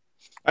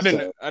 I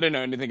didn't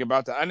know anything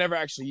about that. I never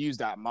actually used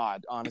that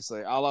mod,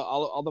 honestly.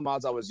 All the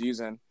mods I was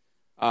using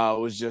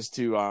was just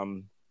to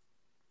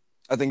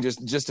I think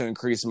just to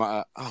increase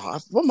my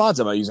what mods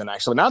am I using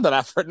actually? Now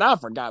I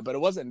forgot, but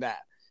it wasn't that.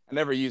 I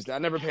never used it. I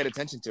never paid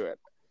attention to it.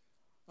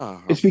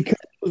 It's because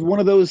it was one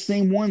of those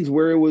same ones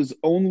where it was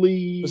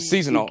only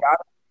seasonal.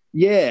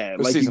 You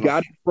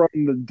got it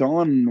from the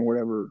Dawn or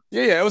whatever.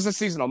 Yeah, it was a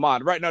seasonal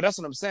mod, right? No, that's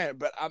what I'm saying.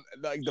 But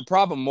the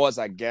problem was,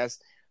 I guess,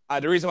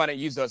 the reason why I didn't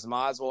use those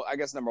mods. Well, I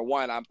guess number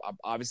one, I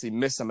obviously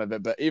missed some of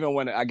it. But even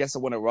when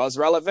it was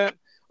relevant,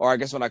 or I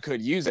guess when I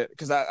could use it,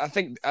 because I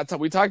think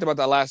we talked about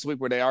that last week,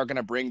 where they are going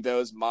to bring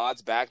those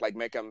mods back, like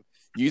make them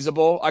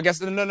usable. I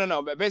guess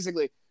no, but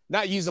basically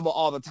not usable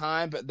all the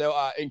time, but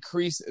they'll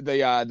increase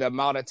the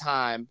amount of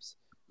times.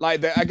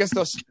 Like I guess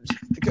those.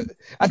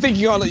 I think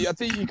you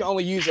can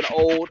only use an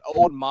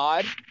old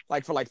mod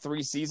like for like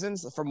 3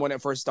 seasons from when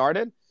it first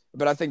started.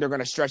 But I think they're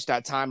going to stretch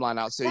that timeline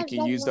out so you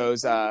can use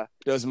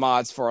those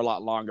mods for a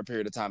lot longer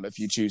period of time if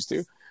you choose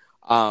to.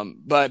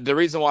 But the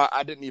reason why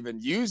I didn't even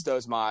use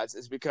those mods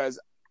is because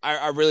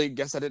I really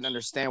guess I didn't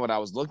understand what I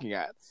was looking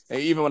at. And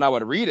even when I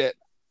would read it,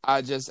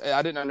 I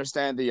didn't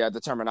understand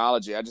the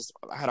terminology. I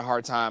had a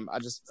hard time.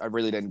 I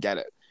really didn't get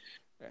it.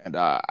 And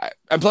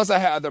plus I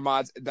had other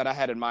mods that I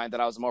had in mind that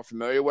I was more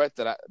familiar with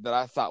that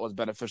I thought was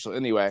beneficial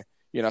anyway.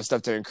 You know,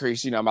 stuff to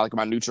increase,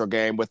 my neutral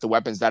game with the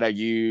weapons that I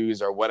use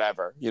or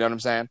whatever. You know what I'm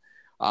saying?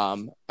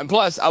 And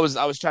plus I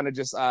was trying to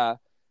just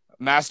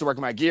masterwork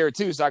my gear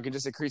too, so I can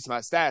just increase my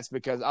stats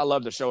because I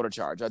love the shoulder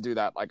charge. I do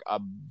that like a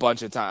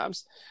bunch of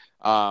times.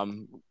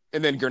 And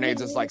then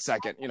grenades is like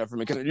second, for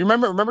me. Cause you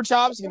remember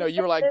Chops? You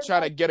were like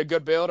trying to get a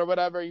good build or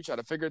whatever. You try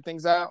to figure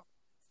things out.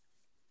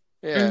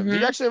 Yeah. Mm-hmm. Do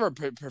you actually ever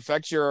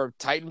perfect your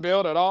Titan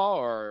build at all,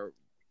 or?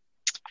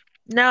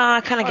 No, I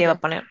kind of gave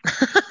up on it.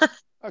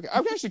 Okay,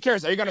 I'm actually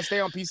curious. Are you going to stay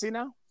on PC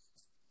now?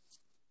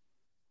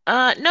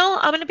 No,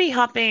 I'm going to be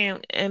hopping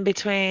in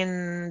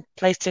between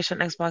PlayStation,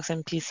 Xbox,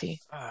 and PC.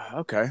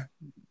 Okay.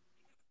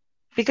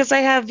 Because I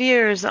have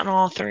viewers on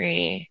all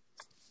 3.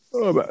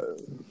 Oh, man.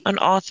 On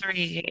all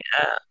three.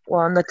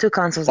 Well, on the two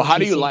consoles Well, and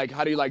PC.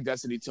 how do you like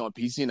Destiny 2 on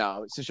PC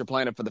now since you're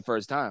playing it for the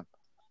first time?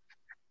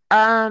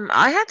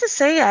 I have to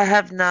say I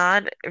have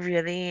not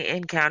really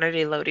encountered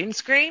a loading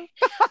screen.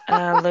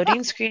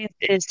 Loading screen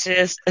is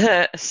just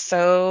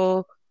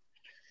so.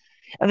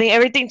 I mean,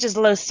 everything just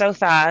loads so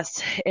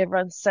fast. It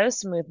runs so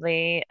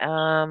smoothly.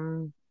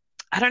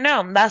 I don't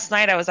know. Last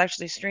night I was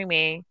actually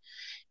streaming,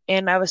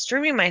 and I was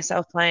streaming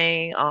myself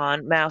playing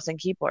on mouse and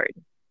keyboard.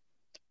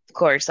 Of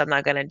course, I'm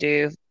not gonna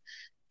do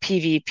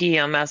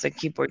PvP on mouse and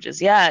keyboard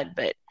just yet,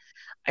 but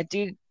I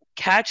do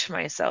catch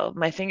myself,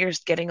 my fingers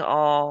getting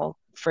all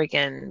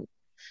freaking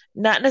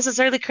not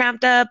necessarily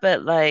cramped up,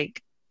 but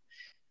like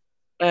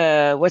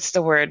what's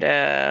the word?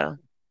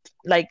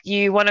 Like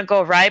you want to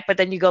go right, but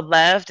then you go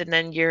left, and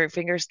then your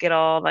fingers get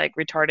all like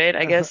retarded,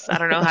 I guess. I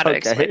don't know how to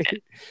explain Okay.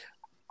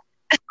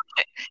 it.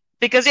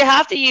 Because you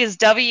have to use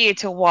W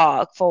to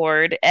walk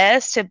forward,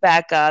 S to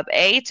back up,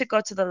 A to go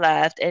to the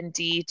left, and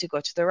D to go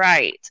to the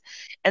right.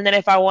 And then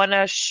if I want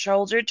to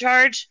shoulder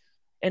charge,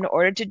 in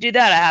order to do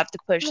that, I have to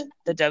push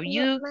the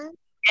W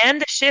and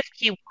the shift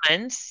key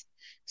once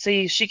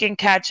she can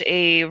catch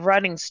a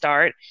running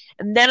start.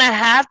 And then I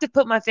have to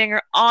put my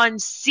finger on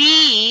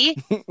C.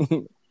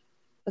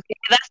 Okay,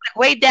 that's like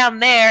way down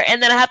there.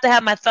 And then I have to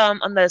have my thumb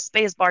on the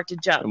space bar to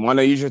jump. And want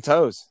to use your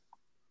toes.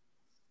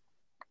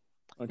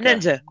 Okay.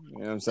 Ninja. You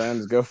know what I'm saying?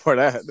 Just go for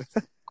that.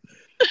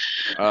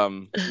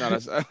 No,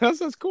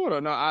 that's cool though.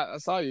 No, I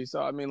saw you.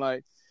 So I mean,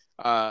 like,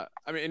 I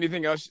mean,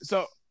 anything else?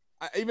 So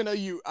even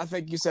though I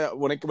think you said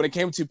when it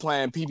came to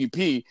playing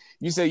PvP,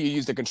 you said you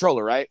used a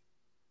controller, right?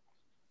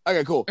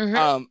 Okay, cool.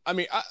 Mm-hmm. I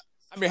mean,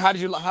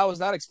 how was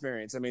that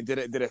experience? I mean, did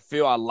it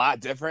feel a lot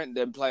different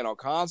than playing on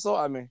console?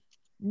 I mean,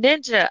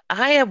 Ninja,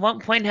 I at one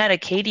point had a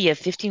KD of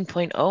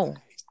 15.0 in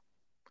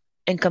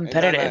ain't that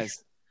competitive.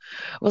 nice?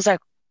 I was like,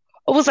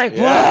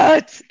 Yeah.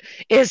 what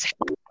is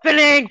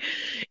happening?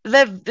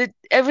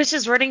 It was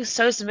just running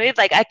so smooth.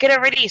 Like I could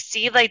already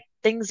see like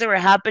things that were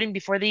happening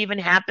before they even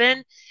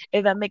happened,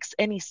 if that makes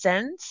any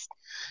sense.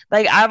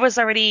 Like I was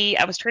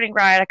turning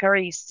right, I could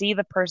already see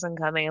the person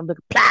coming and like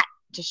plat,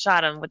 just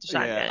shot him with the Yeah,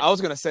 shotgun. I was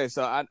gonna say.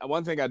 So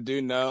one thing I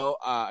do know,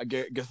 I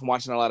get from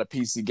watching a lot of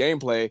PC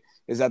gameplay,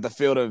 is that the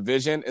field of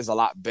vision is a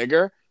lot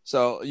bigger,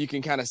 so you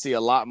can kind of see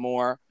a lot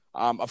more.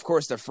 Of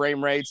course, the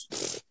frame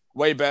rates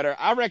way better.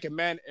 I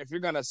recommend if you're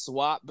gonna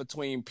swap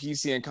between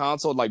PC and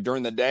console, like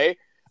during the day,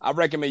 I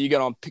recommend you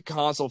get on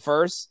console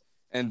first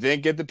and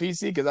then get the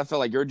PC because I feel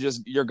like you're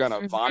gonna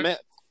Mm-hmm. vomit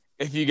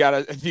if you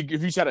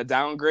try to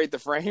downgrade the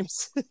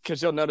frames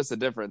because you'll notice a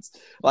difference.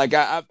 Like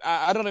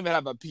I don't even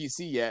have a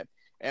PC yet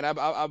and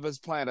I was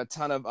playing a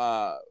ton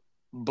of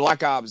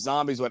Black Ops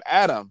Zombies with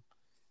Adam,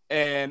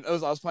 and I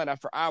was playing that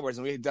for hours,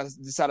 and we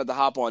decided to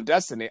hop on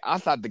Destiny. I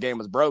thought the game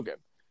was broken.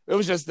 It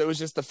was just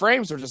the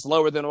frames were just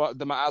lower than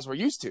my eyes were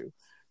used to.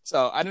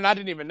 So I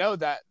didn't even know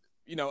that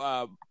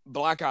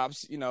Black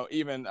Ops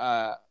even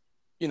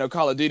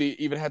Call of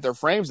Duty even had their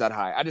frames that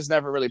high. I just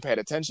never really paid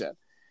attention.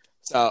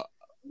 So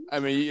I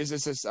mean, it's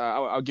just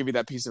I'll give you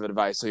that piece of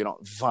advice so you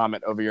don't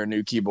vomit over your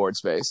new keyboard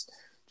space.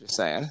 Just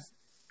saying.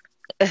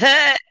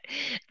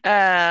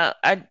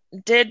 I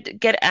did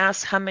get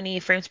asked how many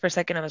frames per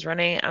second I was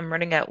running. I'm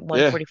running at Yeah,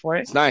 144.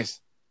 it's nice.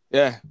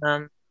 Yeah.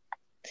 Um,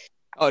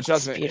 Oh,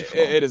 trust it's me, beautiful.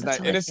 it is That's nice,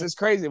 all and I it's think. it's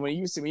crazy when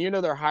you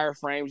know they're higher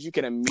frames, you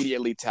can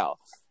immediately tell.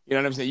 You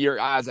know what I'm saying? Your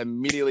eyes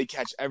immediately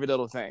catch every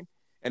little thing,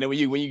 and then when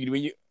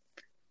you,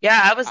 Yeah,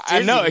 I was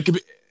I know it dizzy. could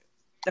be,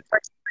 The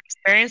first time I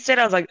experienced it,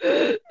 I was like,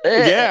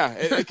 yeah,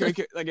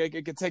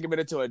 it could take a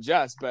minute to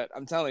adjust, but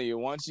I'm telling you,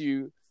 once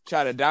you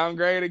try to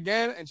downgrade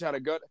again and try to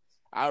go,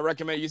 I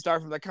recommend you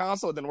start from the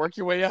console, then work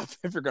your way up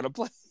if you're gonna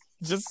play.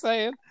 Just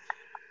saying.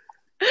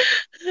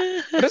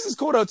 But this is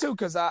cool though too,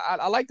 because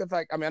I like the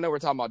fact. I mean, I know we're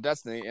talking about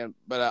Destiny,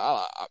 but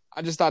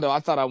I just thought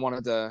I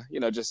wanted to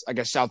just I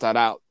guess shout that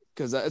out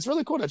because it's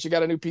really cool that you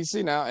got a new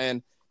PC now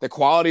and the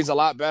quality's a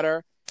lot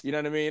better. You know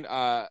what I mean?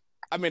 I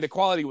mean the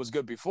quality was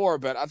good before,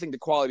 but I think the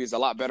quality is a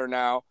lot better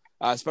now,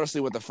 especially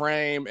with the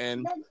frame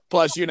and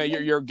plus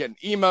you're getting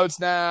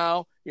emotes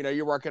now.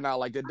 You're working out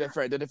like the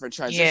different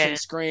transition Yeah,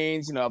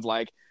 screens. Of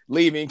like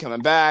leaving,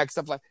 coming back,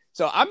 stuff like.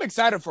 So I'm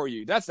excited for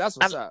you. That's what's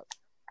I'm, up.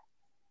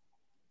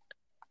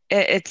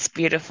 it's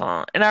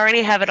beautiful. And I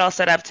already have it all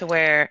set up to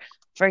where,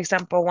 for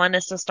example, one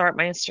is to start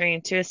my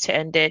stream, two is to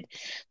end it,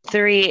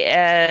 three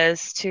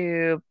is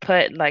to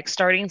put like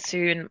starting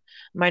soon.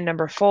 My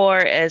number four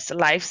is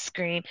live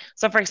screen.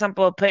 So, for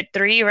example, put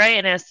three,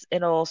 right? And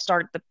it'll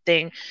start the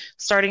thing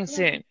starting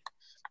soon.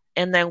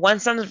 And then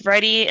once I'm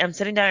ready, I'm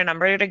sitting down and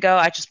I'm ready to go.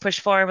 I just push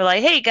forward and be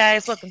like, hey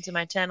guys, welcome to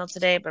my channel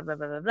today, blah, blah,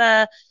 blah, blah,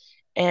 blah.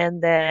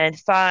 And then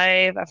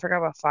five, I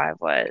forgot what five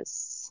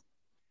was.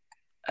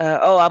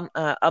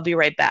 I'll be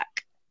right back.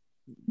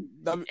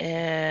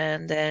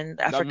 And then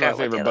I That'd be my forgot what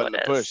the favorite other button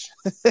one to is.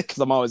 push because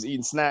I'm always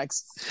eating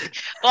snacks.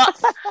 Well,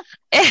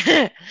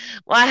 well,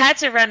 I had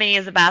to run and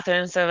use the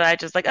bathroom, so I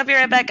just like, I'll be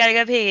right back, gotta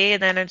go pee,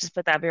 and then I just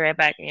put that, I'll be right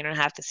back, and you don't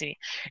have to see me.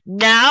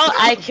 Now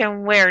I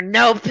can wear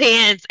no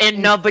pants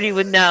and nobody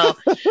would know.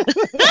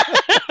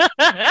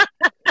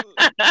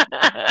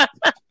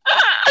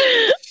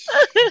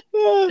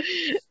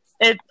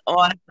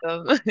 watch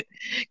them.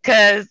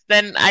 Because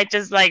then I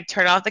just like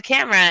turn off the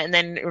camera and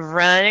then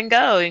run and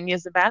go and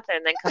use the bathroom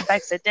and then come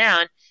back, sit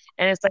down.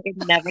 And it's like it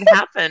never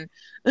happened.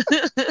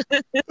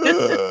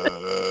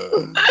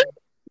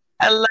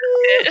 I love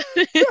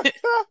it.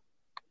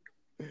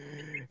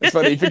 It's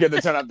funny. You forget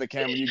to turn off the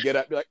camera. You get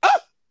up, you're like, oh,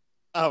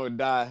 I would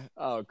die.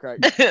 Oh, crack.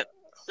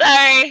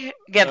 Sorry,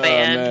 get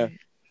banned. Okay,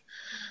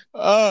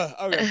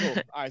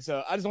 cool. All right,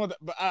 so I just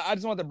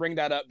wanted to bring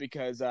that up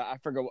because I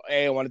forgot.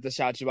 I wanted to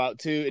shout you out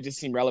too. It just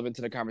seemed relevant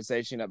to the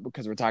conversation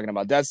because we're talking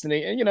about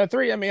Destiny, and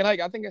 3. I mean, like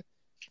I think.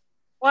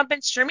 Well, I've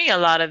been streaming a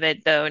lot of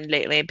it though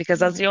lately because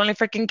that's the only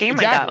freaking game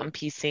I got on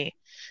PC.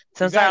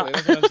 So exactly,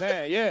 that's what I'm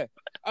saying. Yeah.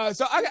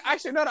 So I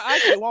actually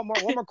one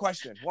more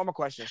question.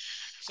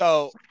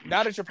 So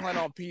now that you're playing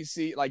on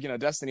PC, like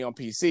Destiny on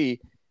PC,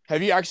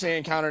 have you actually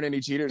encountered any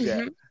cheaters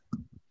yet?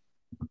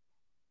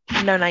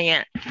 No, not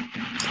yet.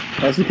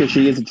 That's because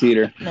she is a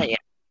cheater. Not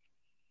yet.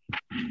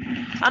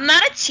 I'm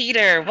not a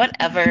cheater.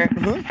 Whatever.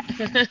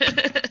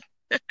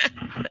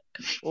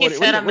 He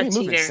said I'm a cheater.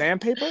 Moving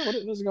sandpaper? What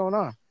is going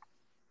on?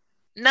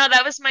 No,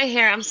 that was my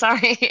hair. I'm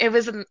sorry.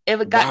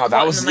 It got wow,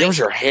 that was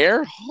your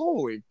hair?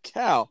 Holy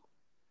cow.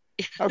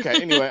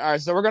 Okay, anyway, all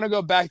right, so we're going to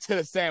go back to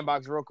the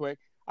sandbox real quick.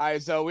 All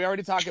right, so we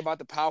already talked about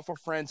the Powerful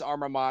Friends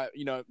armor mod,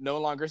 no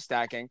longer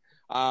stacking.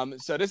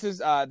 So this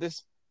is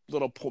this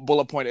little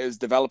bullet point is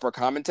developer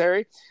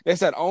commentary. They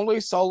said only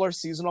solar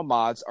seasonal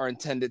mods are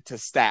intended to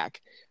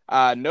stack.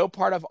 No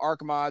part of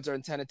Arc mods are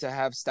intended to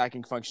have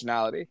stacking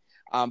functionality.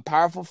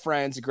 Powerful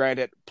Friends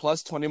granted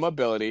plus 20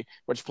 mobility,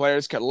 which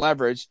players could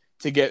leverage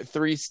to get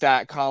 3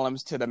 stat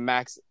columns to the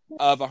max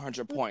of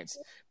 100 points.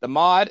 The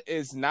mod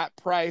is not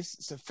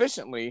priced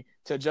sufficiently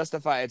to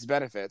justify its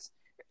benefits,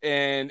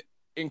 and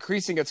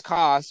increasing its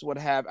cost would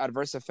have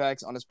adverse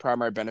effects on its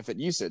primary benefit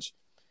usage.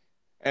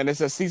 And it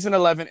says Season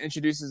 11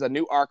 introduces a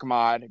new Arc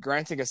mod,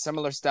 granting a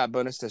similar stat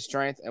bonus to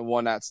strength and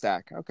will not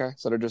stack. Okay,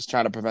 so they're just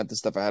trying to prevent this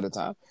stuff ahead of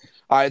time.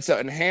 All right, so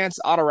enhanced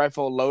auto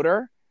rifle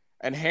loader,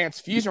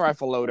 enhanced fusion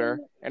rifle loader,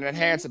 and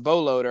enhanced bow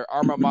loader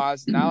armor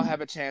mods now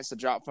have a chance to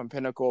drop from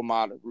Pinnacle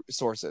mod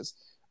sources.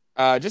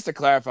 Just to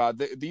clarify,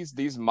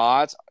 these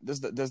mods,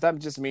 does that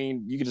just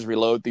mean you can just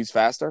reload these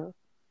faster?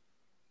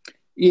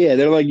 Yeah,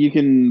 they're like you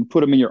can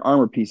put them in your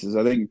armor pieces.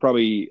 I think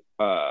probably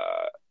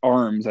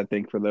arms. I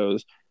think for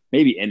those,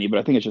 maybe any, but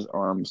I think it's just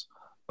arms.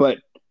 But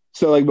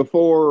so like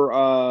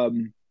before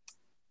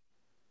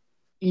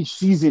each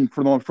season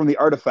from the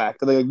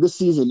artifact, like this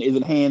season is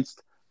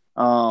enhanced.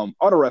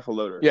 Auto rifle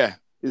loader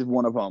is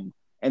one of them,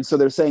 and so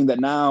they're saying that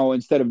now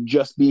instead of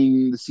just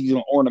being the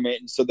seasonal ornament,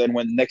 and so then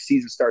when the next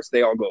season starts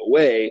they all go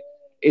away,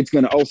 it's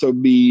going to also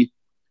be,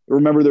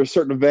 remember there's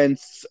certain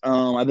events,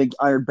 I think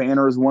Iron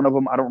Banner is one of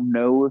them. I don't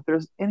know if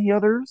there's any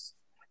others,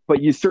 but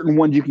certain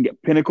ones you can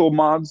get Pinnacle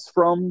mods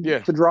from to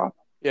drop.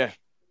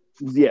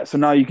 So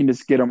now you can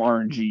just get them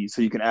RNG,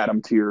 so you can add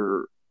them to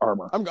your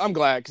armor. I'm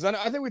glad because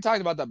I think we talked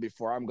about that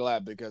before. I'm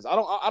glad because I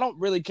don't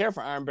really care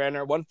for Iron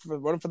Banner. One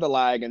for the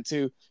lag, and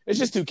 2, it's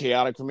just too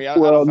chaotic for me. I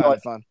don't find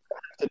it fun.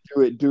 To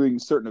do it doing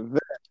certain events.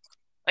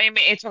 What do you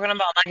mean? You're talking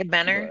about like a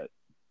banner?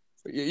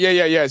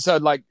 Yeah. So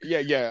like,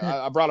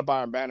 I brought up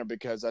Iron Banner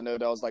because I know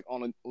that was like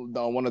one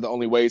of the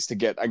only ways to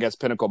get, I guess,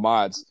 Pinnacle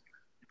mods.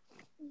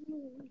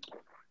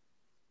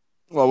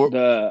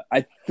 Well,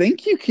 I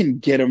think you can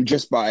get them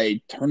just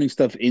by turning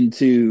stuff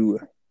into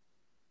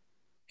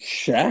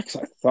shacks.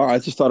 I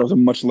just thought it was a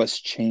much less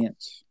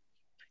chance.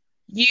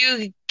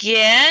 You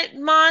get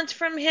mods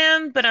from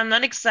him, but I'm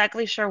not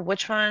exactly sure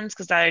which ones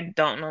because I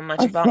don't know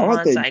much about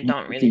mods. I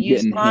don't really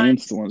use mods.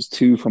 Enhanced ones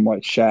too from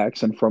like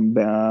shacks and from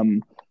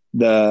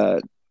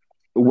the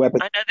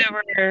weapon. I know there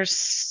were,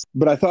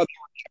 but I thought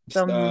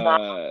some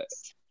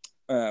mods.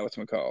 What's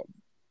it called?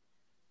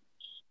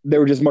 They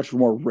were just much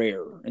more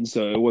rare, and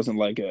so it wasn't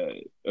like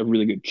a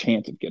really good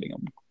chance of getting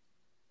them.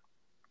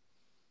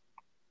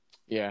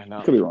 Yeah,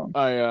 no, could be wrong.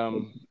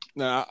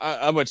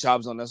 I'm with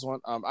Chops on this one.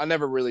 I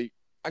never really,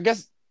 I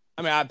guess,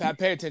 I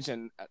pay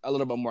attention a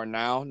little bit more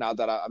now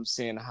that I'm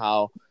seeing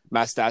how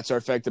my stats are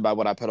affected by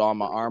what I put on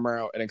my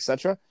armor and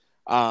etc.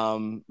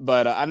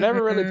 But I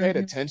never really paid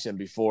attention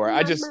before.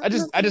 I just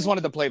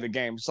wanted to play the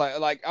game. So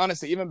like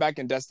honestly, even back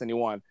in Destiny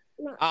 1,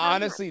 I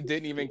honestly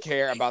didn't even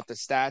care about the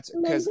stats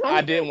because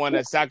I didn't want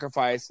to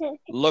sacrifice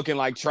looking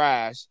like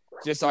trash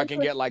just so I can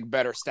get like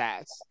better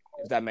stats.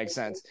 If that makes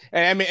sense.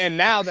 And and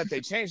now that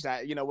they changed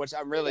that, which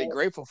I'm really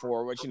grateful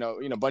for, which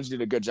Bungie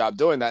did a good job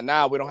doing that.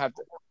 Now we don't have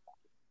to.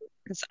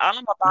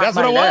 That's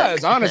what it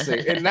was,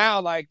 honestly. And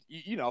now, like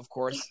of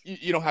course,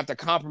 you don't have to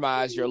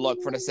compromise your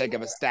look for the sake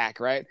of a stack,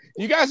 right?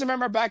 You guys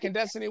remember back in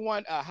Destiny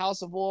 1,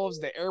 House of Wolves,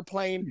 the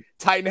airplane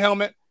Titan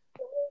helmet?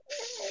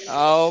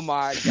 Oh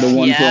my god! The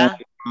one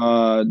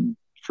from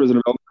Prison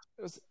of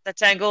Elders. The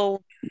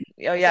Tangle.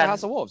 Oh yeah,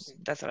 House of Wolves.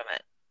 That's what I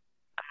meant.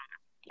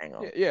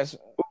 Tangle. Yes.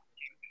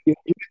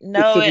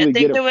 No, I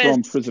think there was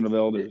from Prison of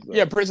Elders. Though.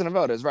 Yeah, Prison of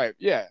Elders, right?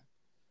 Yeah.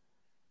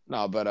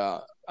 No, but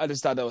I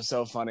just thought that was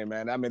so funny,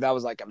 man. I mean, that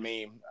was like a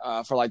meme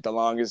for like the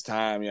longest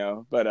time,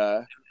 But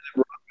well,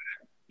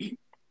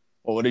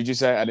 what did you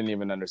say? I didn't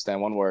even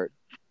understand one word.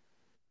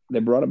 They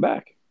brought it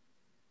back.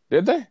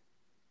 Did they?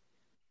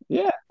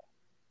 Yeah,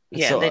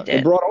 Yeah, they So they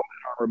did. brought all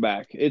that armor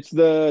back. That's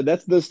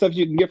the stuff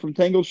you can get from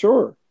Tangled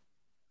Shore.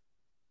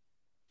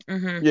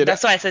 yeah,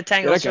 That's why I said yeah,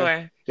 Tangle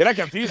Shore. that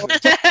confused me.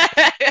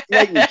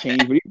 Slightly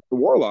changed, but even the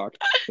Warlock,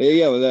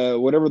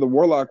 whatever the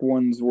Warlock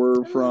ones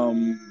were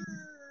from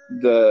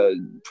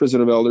the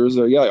Prison of Elders,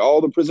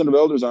 all the Prison of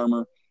Elders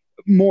armor,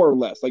 more or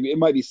less. Like it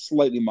might be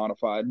slightly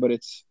modified, but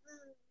it's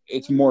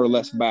more or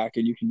less back,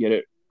 and you can get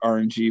it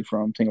RNG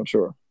from Tangled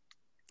Shore.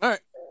 All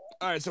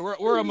right. So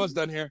we're almost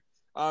done here.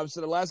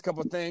 So the last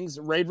couple of things,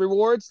 raid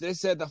rewards. They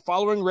said the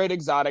following raid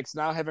exotics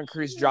now have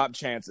increased drop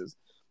chances.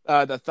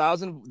 The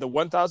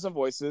 1,000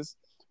 voices,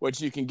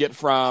 which you can get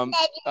from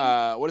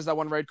what is that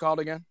one raid called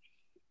again?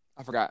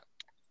 I forgot.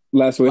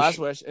 Last Wish. Last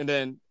Wish, and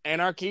then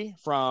Anarchy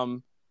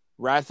from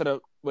Wrath of the.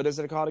 What is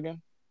it called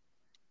again?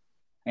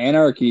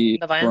 Anarchy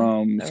Divine?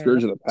 from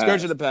Scourge of the Past.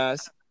 Scourge of the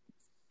Past.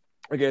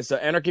 Okay, so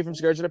Anarchy from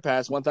Scourge of the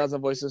Past,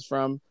 1,000 voices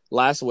from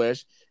Last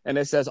Wish, and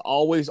it says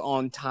always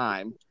on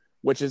time,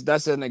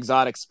 that's an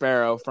exotic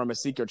sparrow from a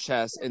secret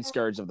chest in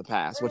Scourge of the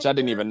Past, which I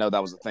didn't even know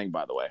that was a thing,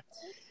 by the way.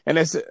 And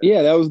it's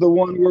that was the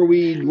one where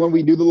when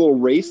we do the little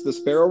race, the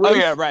sparrow race. Oh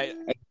yeah, right.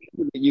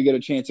 You get a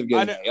chance of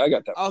getting it. I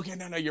got that. Okay,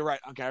 no, you're right.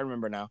 Okay, I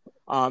remember now.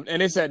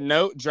 And it said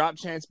note drop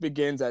chance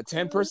begins at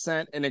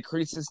 10% and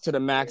increases to the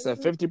max at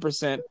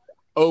 50%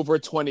 over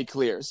 20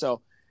 clears.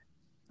 So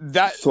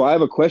I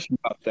have a question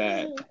about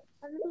that.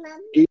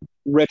 Is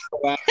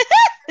retroactive?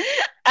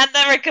 I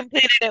never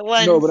completed it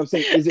once. No, but I'm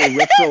saying, is it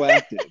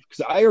retroactive?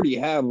 Because I already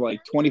have like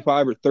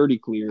 25 or 30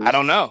 clears. I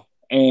don't know.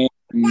 And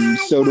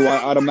so do I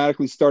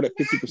automatically start at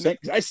 50%?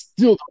 Because I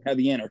still don't have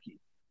the Anarchy.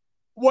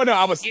 Well,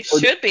 no, You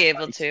should be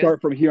able to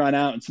start from here on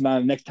out, and so now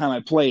the next time I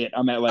play it,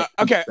 I'm at like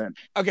 50%.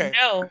 Okay.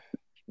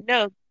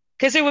 No,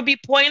 because it would be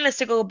pointless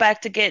to go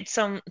back to get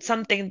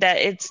something that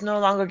it's no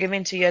longer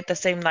given to you at the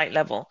same light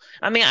level.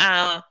 I mean,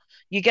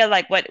 you get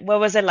like what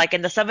was it like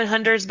in the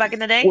 700s back in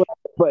the day?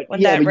 But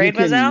when that raid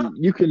was out,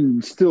 you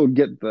can still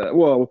get the.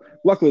 Well,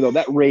 luckily though,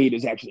 that raid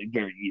is actually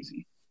very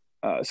easy.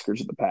 Scourge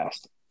of the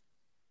Past.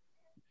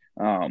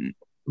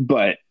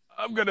 But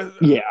I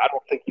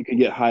don't think you can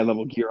get high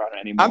level gear on it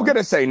anymore. I'm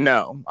gonna say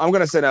no.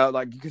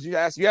 Like, because you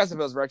asked if it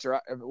was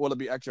will it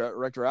be extra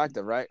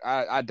retroactive, right?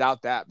 I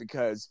doubt that,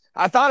 because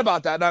I thought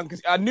about that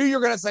because I knew you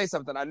were gonna say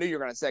something.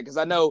 Because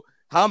I know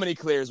how many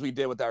clears we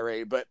did with that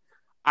raid, but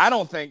I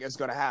don't think it's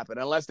gonna happen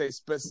unless they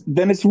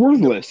Then it's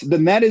worthless.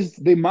 Then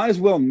they might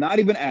as well not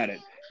even add it,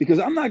 because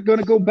I'm not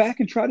gonna go back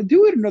and try to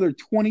do it another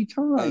 20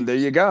 times. There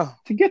you go.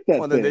 To get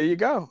that. Then there you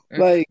go.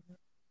 Like,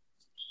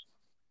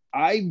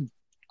 I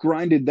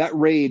grinded that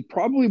raid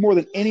probably more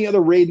than any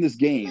other raid in this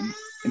game.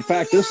 In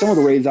fact, there's some of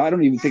the raids I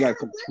don't even think I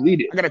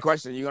completed. I got a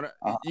question.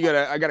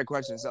 I got a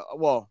question.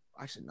 So,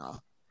 actually, no.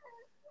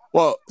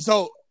 Well,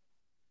 so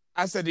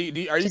I said,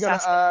 are you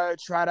gonna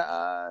try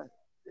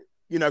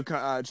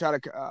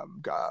to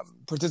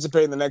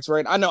participate in the next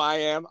raid? I know I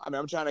am. I mean,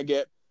 I'm trying to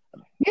get.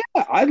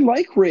 Yeah, I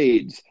like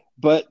raids,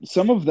 but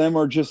some of them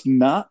are just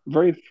not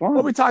very fun.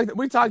 Well, we talked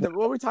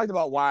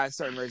about why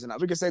certain raids are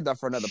not. We can save that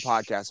for another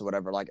podcast or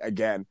whatever. Like,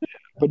 again.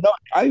 But no,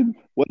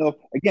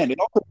 again, it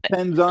also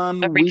depends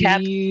on we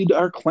need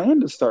our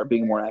clan to start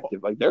being more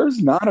active. Like, there's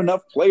not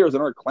enough players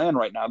in our clan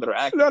right now that are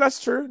active. No,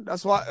 that's true.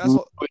 That's what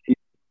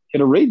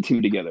get a raid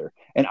team together.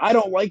 And I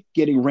don't like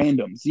getting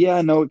randoms. Yeah,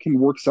 I know it can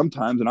work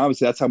sometimes, and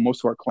obviously that's how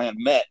most of our clan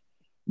met.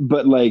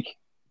 But like,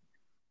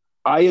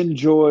 I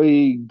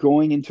enjoy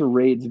going into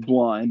raids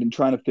blind and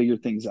trying to figure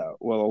things out.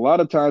 Well, a lot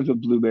of times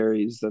with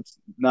blueberries, that's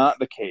not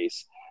the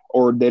case.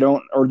 Or they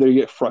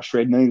get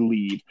frustrated and they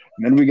leave.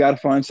 And then we got to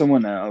find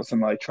someone else and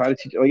like try to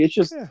teach. Like, it's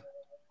just,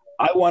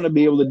 I want to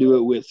be able to do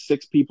it with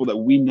 6 people that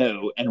we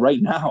know. And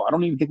right now, I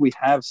don't even think we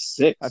have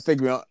 6. I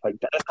think that's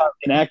how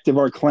inactive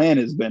our clan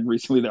has been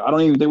recently. I don't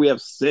even think we have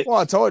 6. Well,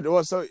 I told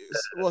you. So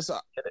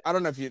I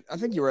don't know I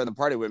think you were in the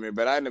party with me,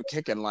 but I ended up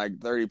kicking like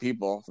 30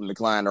 people from the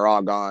clan. They're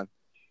all gone.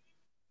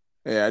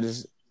 Yeah, I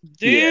just.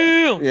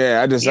 That's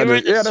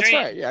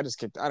right. Yeah, I just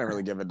kicked. I didn't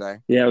really give a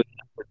dang. Yeah.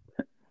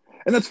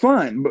 And that's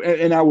fine.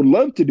 And I would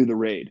love to do the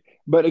raid.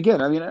 But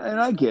again, I mean,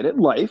 and I get it.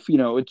 Life,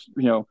 it's,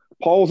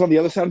 Paul's on the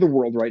other side of the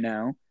world right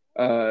now.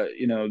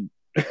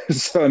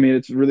 So, I mean,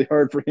 it's really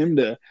hard for him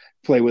to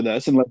play with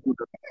us unless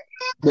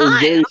there's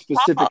very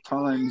specific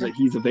times that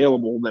he's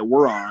available that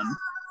we're on.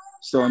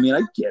 So, I mean,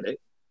 I get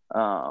it.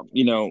 A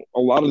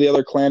lot of the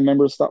other clan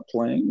members stopped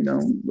playing,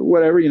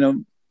 whatever.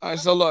 All right,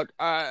 so look,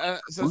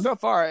 so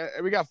far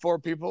we got 4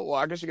 people. Well,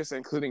 I guess you could say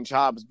including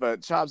Chops,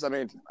 but Chops, I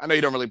mean, I know you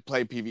don't really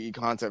play PvE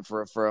content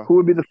for. Who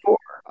would be the 4?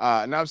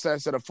 Now I'm saying,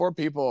 so the 4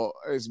 people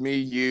is me,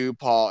 you,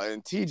 Paul,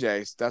 and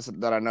TJ. That's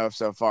that I know of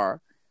so far.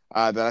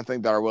 That I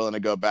think that are willing to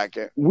go back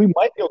in. We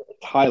might be able to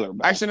get Tyler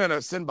back. Actually, no,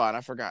 Sinbad.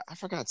 I forgot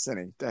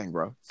Cinny. Dang,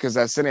 bro, because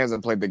Cinny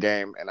hasn't played the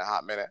game in a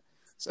hot minute.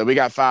 So we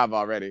got 5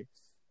 already,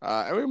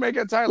 and we may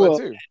get Tyler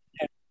too.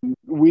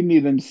 We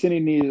need them.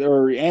 Cinny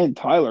and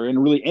Tyler,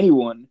 and really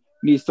anyone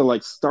needs to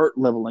like start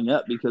leveling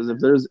up, because if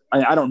there's,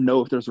 I don't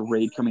know if there's a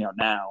raid coming out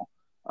now.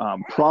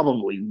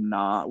 Probably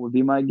not would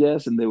be my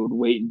guess, and they would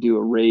wait and do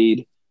a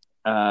raid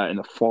in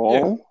the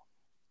fall.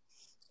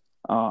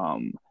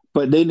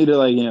 But they need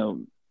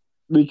to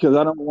because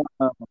I don't want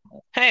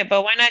Hey,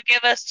 but why not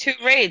give us 2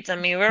 raids? I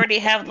mean, we already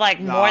have like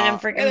more than Nah,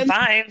 freaking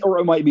 5. or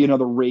it might be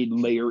another raid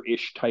layer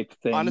ish type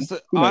thing. honestly,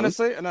 Who knows?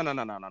 no, no, no,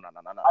 no, no, no, no,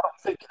 no, I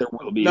don't think there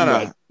will be,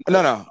 no, but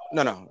no, no,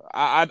 no, no.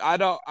 I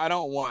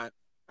don't want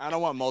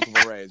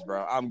multiple raids,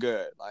 bro. I'm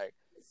good. Like,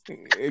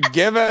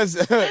 give us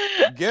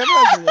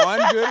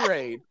one good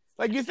raid.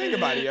 Like, you think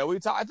about it, yo.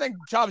 I think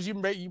Chops, you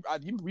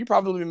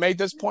probably made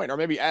this point, or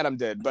maybe Adam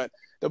did. But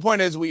the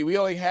point is, we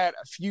only had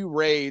a few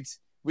raids.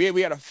 We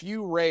had a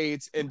few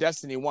raids in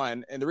Destiny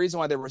 1, and the reason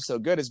why they were so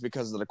good is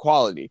because of the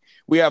quality.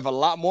 We have a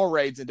lot more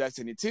raids in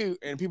Destiny 2,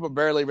 and people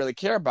barely really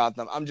care about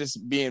them. I'm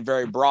just being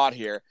very broad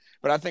here.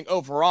 But I think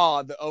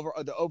overall, the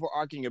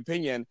overarching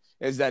opinion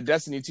is that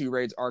Destiny 2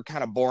 raids are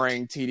kind of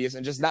boring, tedious,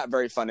 and just not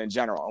very fun in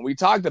general. And we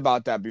talked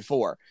about that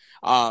before.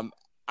 Don't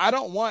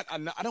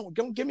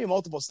give me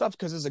multiple stuff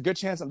because there's a good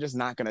chance I'm just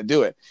not going to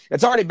do it.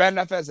 It's already bad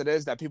enough as it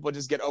is that people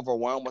just get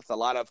overwhelmed with a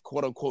lot of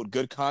quote unquote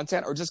good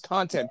content or just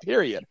content,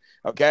 period.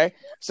 Okay.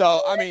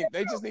 So, I mean,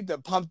 they just need to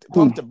pump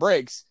the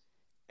brakes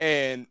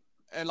and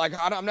like,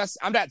 I'm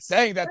not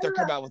saying that they're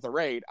coming out with a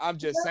raid. I'm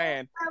just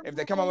saying if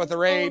they come out with a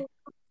raid,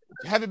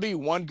 have it be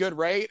one good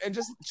raid and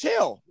just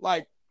chill.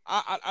 Like,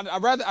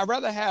 I'd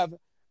rather have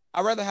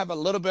a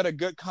little bit of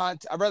good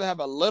content. I'd rather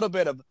have a little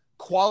bit of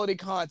quality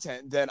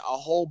content than a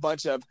whole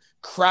bunch of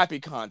crappy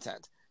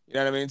content. You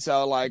know what I mean?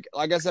 So like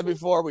I said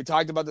before, we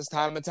talked about this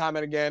time and time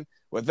and again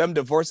with them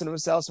divorcing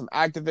themselves from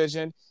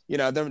Activision,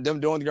 them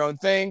doing their own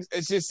things.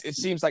 It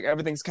seems like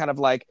everything's kind of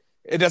like,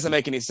 it doesn't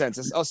make any sense.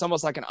 It's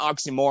almost like an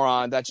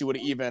oxymoron that you would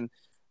even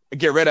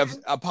get rid of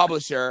a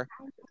publisher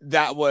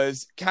that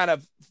was kind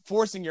of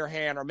forcing your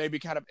hand or maybe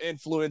kind of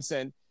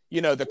influencing,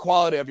 the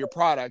quality of your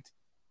product,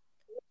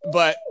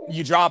 but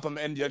you drop them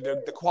and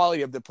the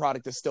quality of the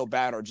product is still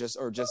bad or just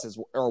as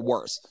or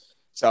worse.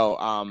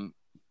 So,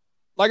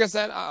 like I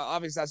said,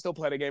 obviously I still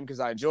play the game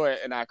because I enjoy it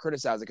and I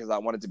criticize it because I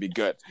want it to be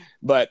good.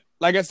 But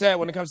like I said,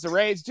 when it comes to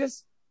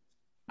raids,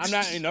 I'm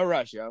not in no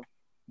rush, yo.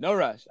 No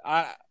rush.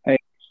 Hey,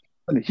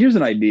 here's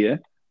an idea.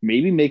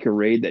 Maybe make a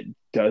raid that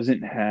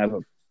doesn't have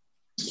a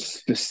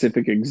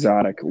specific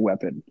exotic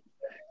weapon.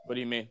 What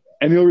do you mean?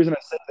 And the only reason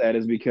I say that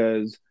is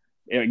because,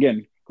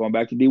 again, going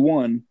back to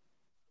D1,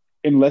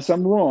 unless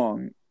I'm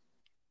wrong,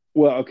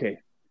 well, okay,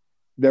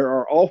 there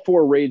are all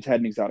 4 raids had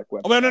an exotic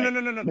weapon. Oh,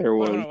 no. There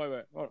was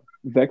wait.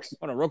 Vex.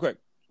 Hold on, real quick.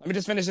 Let me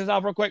just finish this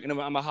off real quick, and then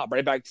I'm gonna hop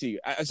right back to you.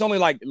 It's only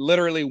like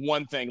literally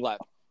one thing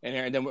left in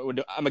here, and then I'm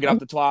gonna get off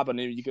the top, and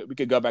then we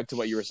could go back to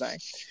what you were saying.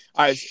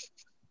 All right.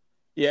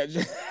 Yeah.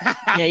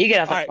 Yeah, you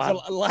get off the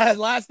All right,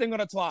 so last thing on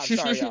the twab.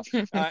 Sorry, y'all.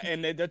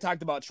 And they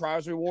talked about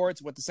Trials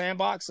rewards with the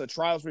sandbox. So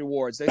Trials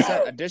rewards. They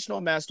said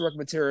additional Masterwork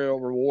material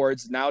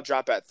rewards now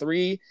drop at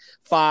 3,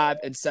 5,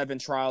 and 7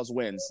 Trials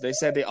wins. They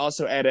said they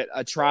also added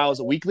a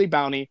Trials weekly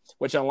bounty,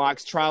 which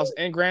unlocks Trials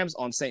engrams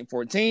on Saint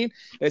 14.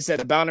 They said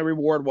the bounty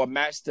reward will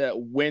match the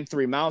Win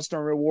 3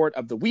 milestone reward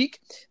of the week.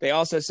 They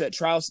also said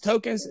Trials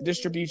tokens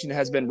distribution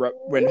has been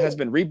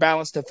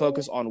rebalanced to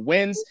focus on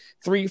wins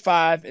 3,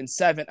 5, and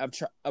 7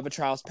 of a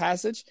Trials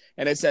passage,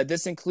 and it said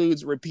this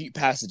includes repeat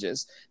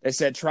passages. They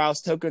said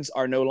Trials tokens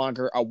are no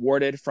longer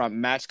awarded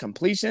from match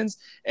completions,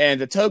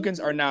 and the tokens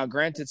are now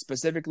granted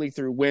specifically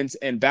through wins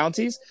and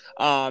bounties.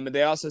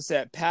 They also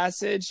said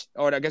passage,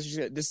 or I guess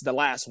this is the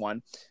last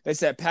one. They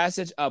said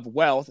passage of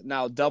wealth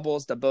now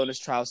doubles the bonus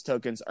Trials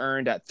tokens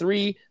earned at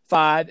 3,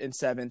 5, and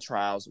 7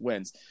 Trials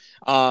wins.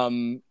 I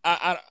mean,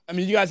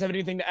 you guys have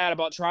anything to add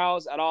about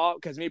Trials at all?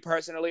 Because me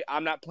personally,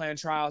 I'm not playing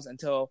Trials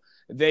until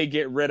they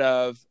get rid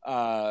of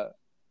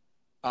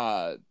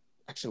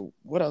actually,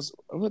 what else?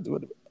 What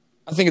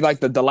I think like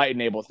the delight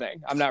enable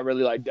thing. I'm not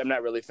really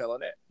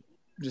feeling it.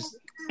 Just,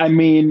 I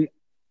mean,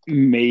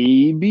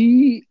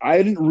 maybe I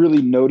didn't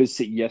really notice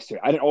it yesterday.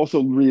 I didn't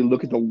also really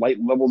look at the light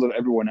levels of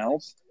everyone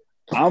else.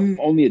 I'm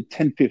only at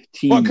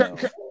 1015, so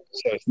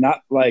it's not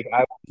like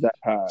I was that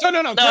high.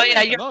 No,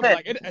 yeah, you're good.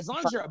 Like, as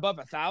long as you're above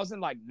 1,000,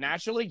 like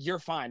naturally, you're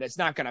fine. It's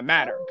not gonna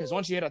matter because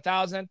once you hit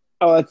 1,000.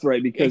 Oh, that's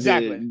right, because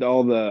exactly.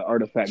 All the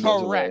artifacts.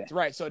 Correct,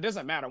 right. So it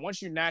doesn't matter.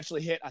 Once you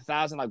naturally hit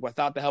 1,000, like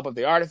without the help of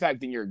the artifact,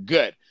 then you're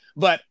good.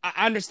 But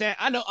I understand.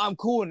 I know I'm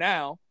cool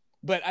now,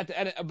 but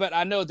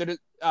I know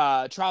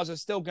that Trials are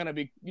still going to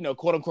be,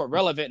 quote unquote,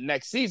 relevant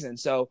next season.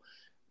 So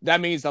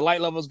that means the light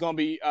level is going to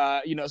be,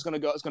 it's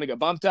going to get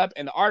bumped up,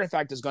 and the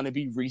artifact is going to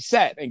be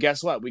reset. And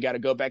guess what? We got to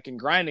go back and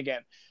grind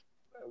again.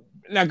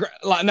 Now,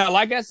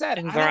 like I said,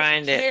 I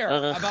don't care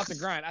about the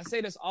grind. I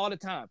say this all the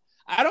time.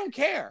 I don't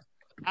care.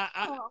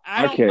 I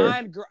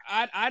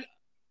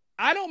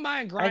don't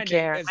mind grinding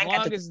as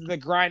long as the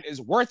grind is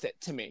worth it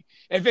to me.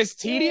 If it's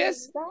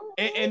tedious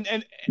and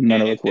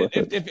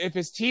if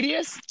it's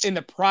tedious and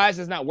the prize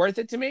is not worth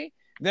it to me,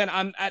 then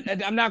I'm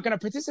not going to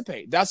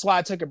participate. That's why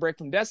I took a break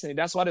from Destiny.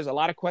 That's why there's a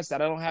lot of quests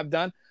that I don't have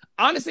done.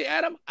 Honestly,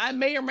 Adam, I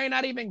may or may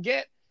not even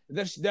get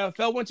the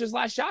Felwinter's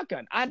Last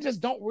Shotgun. I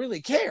just don't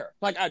really care.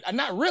 Like, I'm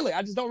not really.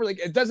 I just don't really.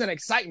 It doesn't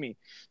excite me.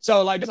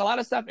 So, like, there's a lot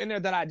of stuff in there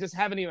that I just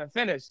haven't even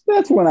finished.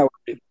 That's when I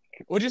would.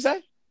 What'd you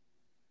say?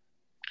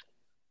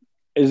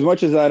 as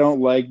much as I don't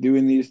like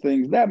doing these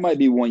things, that might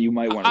be one you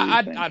might want to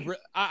I rethink.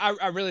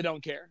 I really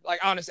don't care.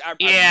 Like honestly, I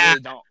Yeah.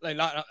 really don't. Like,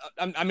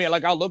 I mean,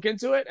 like I'll look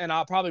into it and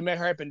I'll probably make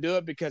her up and do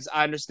it because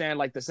I understand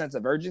like the sense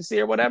of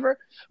urgency or whatever.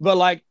 But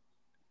like,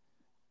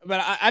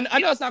 I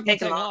know it's not going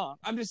to take long.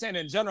 I'm just saying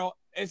in general,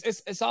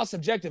 it's all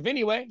subjective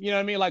anyway. You know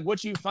what I mean? Like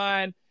what you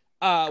find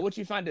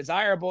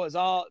desirable is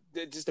all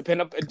just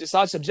it's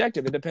all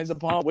subjective. It depends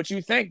upon what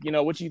you think. You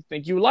know what you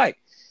think you like,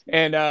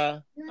 and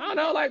I don't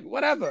know, like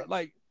whatever,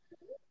 like.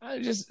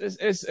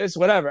 It's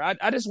whatever.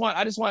 I just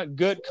want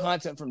good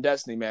content from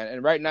Destiny, man.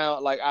 And right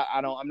now, like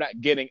I'm not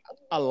getting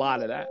a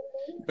lot of that.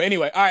 But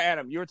anyway, all right,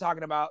 Adam, you were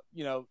talking about,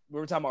 we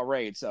were talking about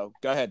raid. So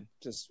go ahead.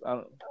 Just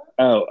I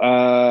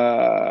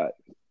don't.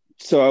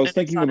 So I was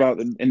thinking about,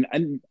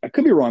 and I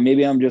could be wrong.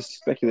 Maybe I'm just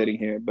speculating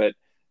here, but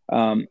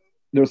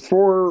there's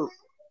 4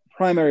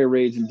 primary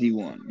raids in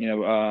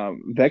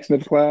D1. Vex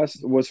Myth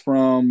class was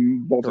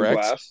from Bolton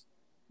Correct. Class.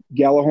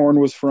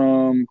 Gallahorn was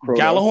from Crota.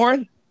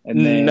 Gallahorn?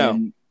 And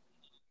then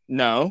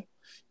No.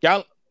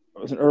 Necrochasm.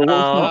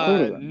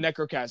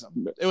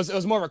 It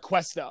was more of a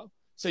quest though.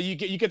 So you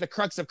get the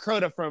crux of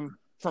Crota from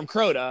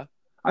Crota.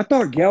 I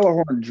thought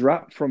Gallahorn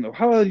dropped from the.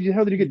 How did you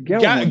get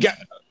Gallahorn?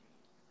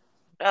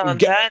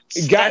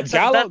 That's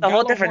a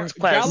whole different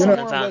quest.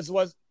 Gallahorn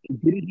was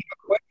in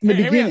the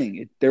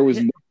beginning. There was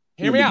no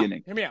Hear me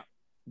out.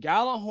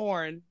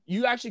 Gallahorn,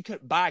 you actually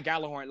could buy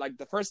Gallahorn. Like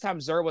the first time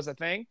Xur was a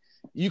thing,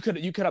 you could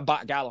have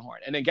bought Gallahorn,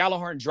 and then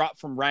Gallahorn dropped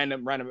from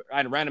random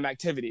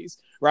activities.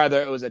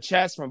 Rather, it was a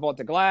chest from Vault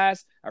of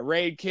Glass, a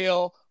raid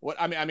kill,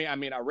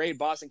 a raid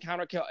boss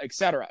encounter kill,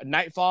 etc.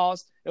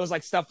 Nightfalls. It was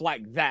like stuff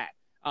like that.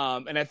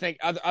 And I think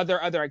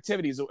other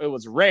activities, it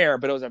was rare,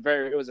 but it was a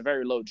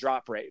very low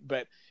drop rate.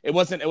 But it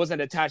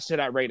wasn't attached to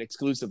that rate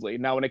exclusively.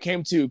 Now, when it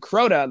came to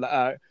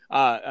Crota,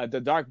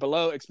 the Dark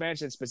Below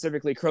expansion,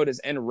 specifically Crota's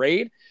End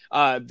raid,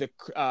 the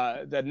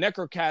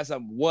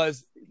Necrochasm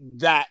was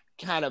that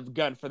kind of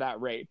gun for that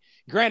raid.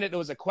 Granted, it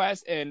was a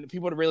quest, and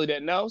people really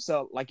didn't know.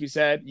 So, like you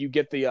said, you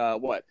get the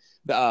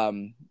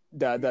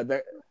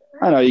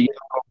I know you get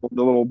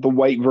the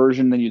white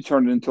version, then you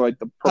turn it into like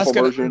the purple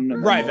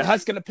version, right? The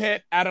Husk of the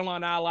Pit,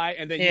 Eidolon Ally,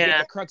 and then you get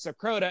the Crux of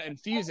Crota and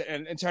fuse it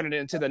and turn it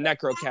into the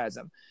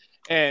Necrochasm,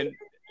 and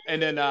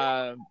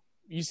then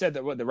you said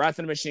the Wrath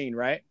of the Machine,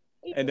 right?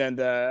 And then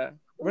yeah.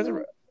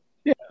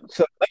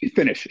 So let me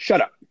finish.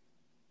 Shut up.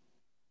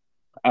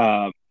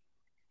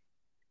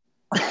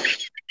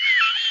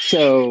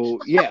 So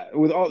yeah,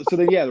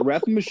 the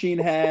Wrath of the Machine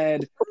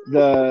had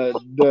the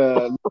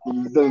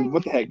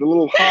what the heck, the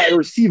little high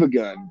receiver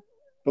gun,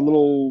 the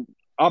little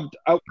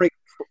outbreak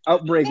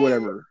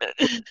whatever,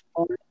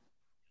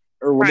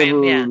 or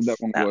whatever that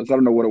one was. I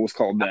don't know what it was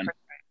called then.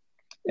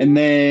 And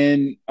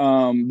then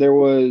there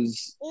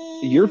was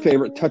your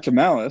favorite Touch of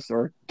Malice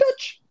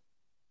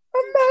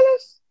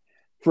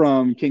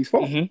from King's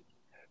Fall. Mm-hmm.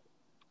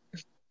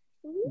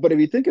 But if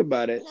you think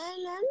about it,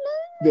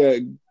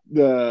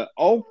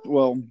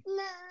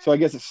 so I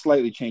guess it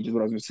slightly changes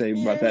what I was going to say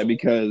about that,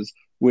 because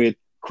with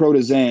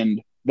Crota's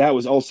End, that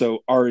was also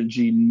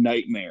RNG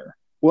Nightmare.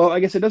 Well, I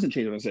guess it doesn't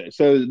change what I say.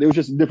 So there was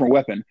just a different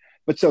weapon.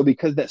 But so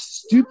because that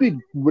stupid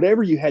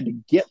whatever you had to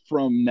get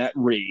from that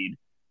raid,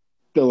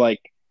 the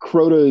like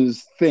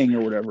Crota's thing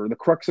or whatever, the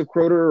Crux of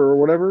Crota or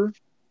whatever,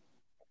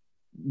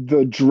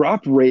 the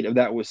drop rate of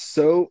that was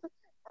so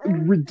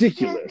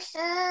ridiculous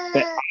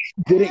that I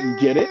didn't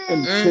get it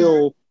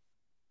until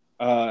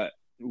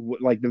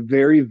like the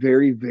very,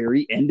 very,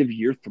 very end of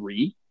year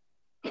 3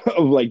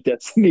 of like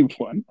Destiny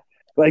 1.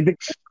 Like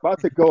it's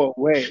about to go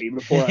away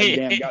before I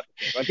damn got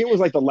it. Like it was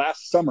like the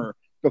last summer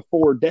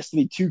before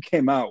Destiny 2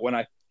 came out when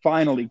I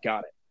finally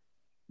got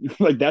it.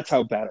 Like that's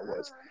how bad it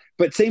was.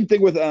 But same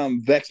thing with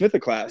Vex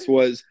Mythoclast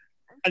was,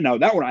 no,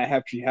 that one I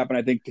actually happened,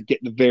 I think, to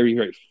get the very,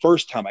 very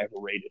first time I ever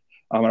raided.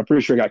 I'm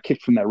pretty sure I got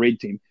kicked from that raid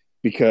team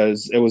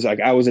because it was like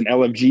I was an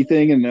LMG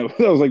thing, and that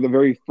was like the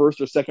very first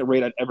or second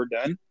raid I'd ever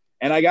done.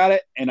 And I got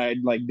it, and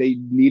they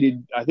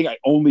needed, I think I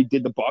only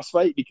did the boss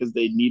fight because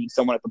they needed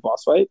someone at the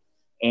boss fight.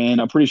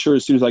 And I'm pretty sure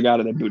as soon as I got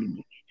it, they booted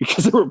me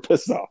because they were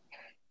pissed off.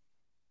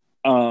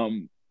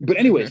 But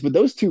anyways, but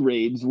those 2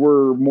 raids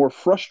were more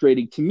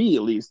frustrating to me,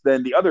 at least,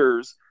 than the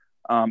others,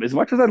 as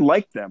much as I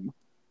liked them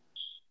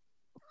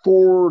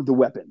for the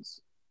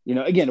weapons.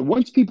 Again,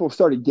 once people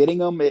started getting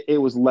them,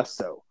 it was less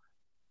so.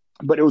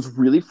 But it was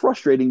really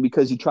frustrating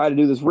because you try to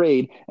do this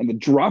raid, and the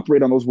drop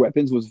rate on those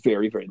weapons was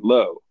very, very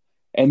low.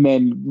 And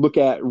then look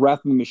at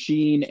Wrath of the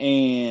Machine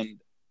and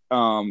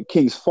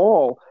King's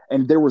Fall,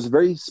 and there was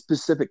very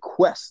specific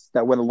quests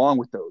that went along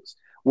with those,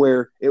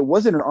 where it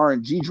wasn't an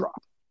RNG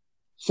drop.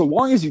 So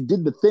long as you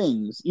did the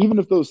things, even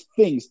if those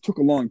things took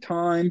a long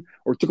time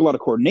or took a lot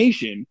of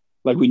coordination,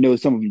 like we know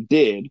some of them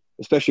did,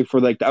 especially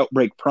for like the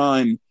Outbreak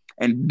Prime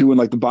and doing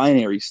like the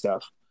binary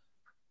stuff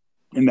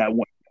in that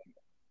one.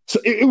 So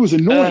it was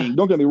annoying,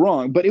 don't get me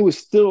wrong, but it was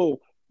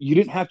still, you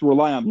didn't have to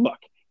rely on luck.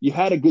 You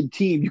had a good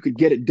team, you could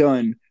get it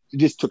done. It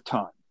just took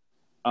time.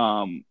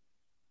 And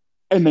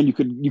then you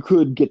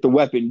could get the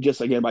weapon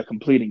just again by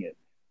completing it.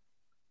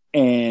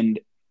 And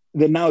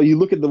then now you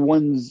look at the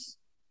ones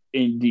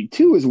in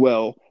D2 as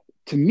well.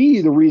 To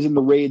me, the reason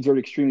the raids are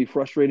extremely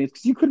frustrating is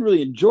because you couldn't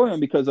really enjoy them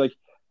because, like,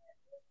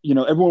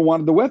 everyone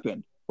wanted the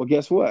weapon. Well,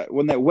 guess what?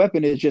 When that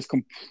weapon is just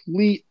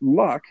complete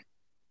luck,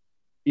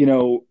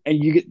 and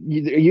you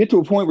get to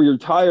a point where you're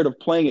tired of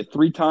playing it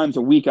 3 times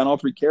a week on all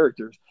 3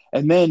 characters,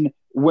 and then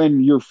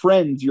when your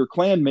friends, your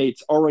clan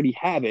mates already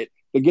have it,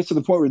 it gets to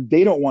the point where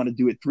they don't want to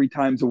do it 3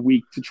 times a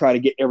week to try to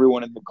get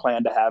everyone in the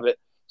clan to have it.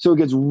 So it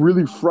gets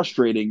really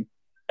frustrating,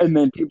 and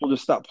then people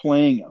just stop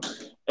playing them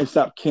and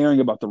stop caring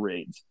about the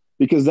raids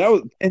because that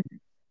was It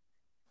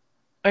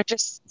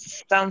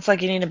just sounds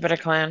like you need a better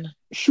clan.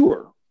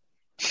 sure.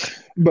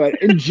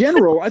 But in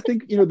general, I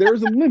think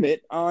there's a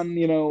limit on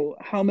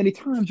how many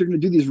times you're going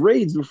to do these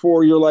raids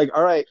before you're like,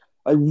 all right,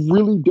 I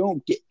really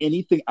don't get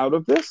anything out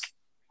of this.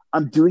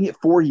 I'm doing it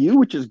for you,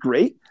 which is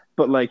great,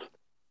 but like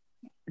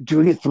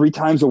doing it 3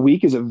 times a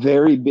week is a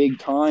very big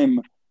time.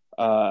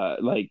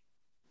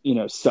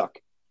 Suck.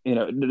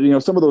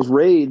 Some of those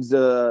raids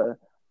were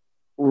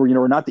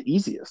not the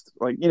easiest.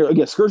 Like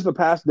again, Scourge of the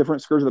Past,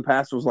 different. Scourge of the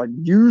Past was like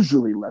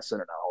usually less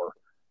than an hour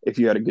if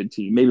you had a good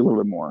team, maybe a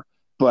little bit more.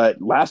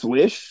 But Last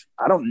Wish,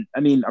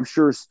 I'm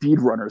sure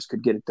speedrunners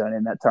could get it done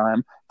in that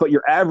time, but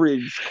your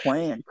average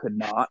clan could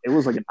not. It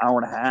was like an hour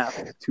and a half,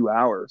 2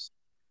 hours.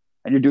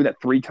 And you're doing that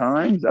 3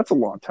 times? That's a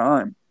long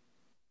time.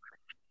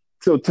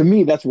 So to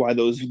me, that's why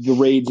the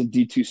raids in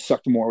D2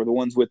 sucked more, the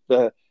ones with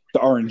the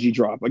RNG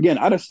drop. Again,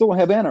 I still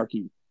have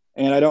Anarchy,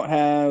 and I don't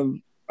have,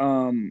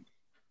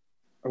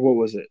 what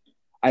was it?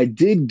 I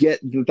did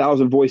get the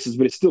 1,000 Voices,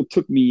 but it still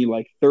took me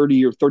like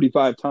 30 or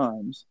 35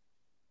 times.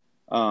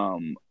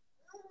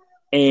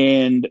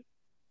 And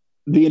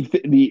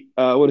the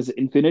what is it,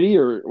 Infinity,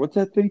 or what's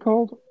that thing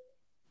called?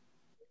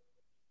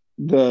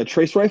 The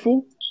trace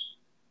rifle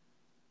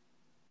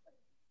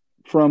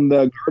from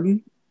the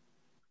Garden.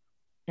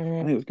 I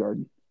think it was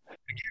Garden.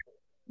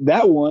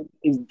 That one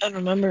is. I don't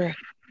remember.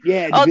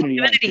 Yeah,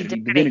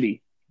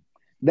 Divinity.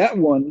 That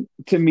one,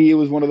 to me, it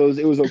was one of those.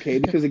 It was okay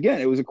because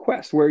again, it was a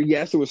quest where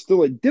yes, it was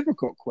still a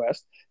difficult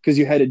quest because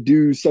you had to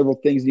do several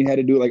things and you had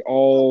to do it like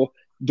all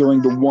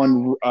during the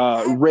one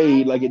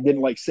raid. Like it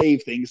didn't like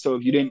save things, so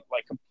if you didn't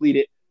like complete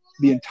it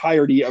the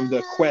entirety of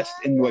the quest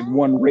in like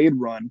one raid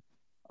run,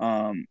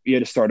 you had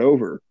to start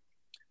over.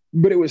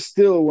 But it was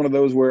still one of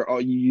those where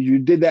you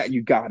did that,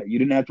 you got it. You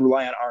didn't have to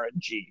rely on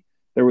RNG.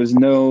 There was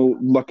no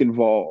luck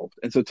involved,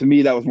 and so to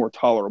me, that was more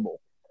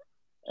tolerable.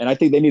 And I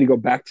think they need to go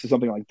back to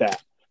something like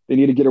that. They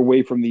need to get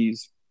away from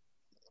these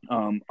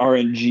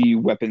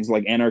RNG weapons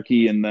like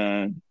Anarchy and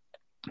the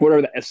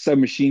whatever the S7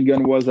 machine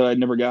gun was that I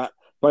never got,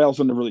 but I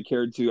also never really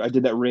cared to. I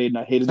did that raid and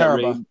I hated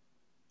that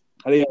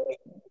raid.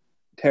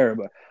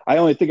 Terrible. I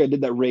only think I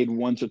did that raid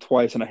once or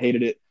twice and I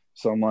hated it,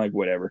 so I'm like,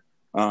 whatever.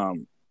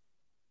 The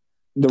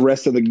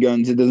rest of the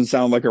guns, it doesn't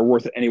sound like are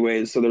worth it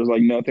anyways, so there's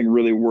like nothing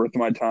really worth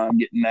my time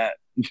getting that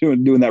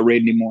doing that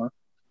raid anymore.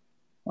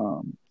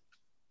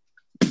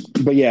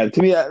 But yeah,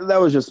 to me, that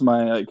was just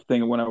my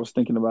thing when I was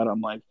thinking about it.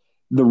 I'm like,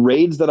 the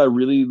raids that I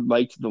really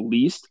liked the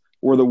least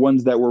were the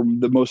ones that were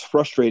the most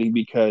frustrating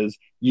because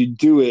you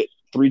do it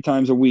 3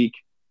 times a week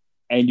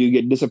and you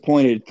get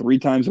disappointed 3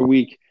 times a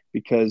week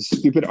because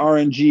stupid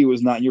RNG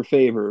was not in your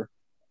favor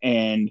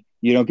and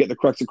you don't get the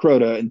Crux of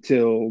Crota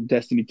until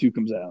Destiny 2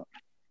 comes out.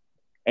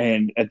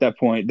 And at that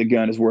point, the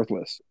gun is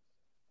worthless.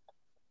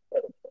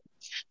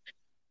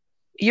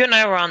 You and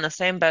I were on the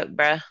same boat,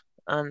 bruh.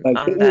 On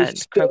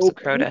that Crux of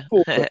Crota.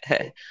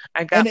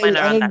 I got mine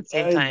around that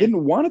same time. I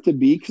didn't want it to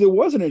be because it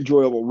was an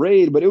enjoyable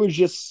raid, but it was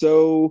just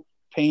so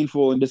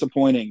painful and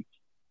disappointing.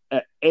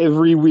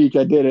 Every week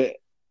I did it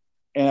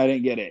and I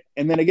didn't get it.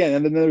 And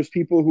then there's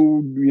people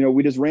who,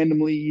 we just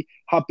randomly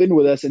hop in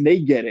with us and they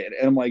get it.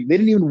 And I'm like, they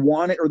didn't even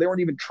want it or they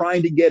weren't even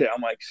trying to get it.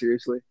 I'm like,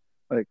 seriously?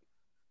 Like,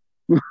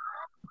 you're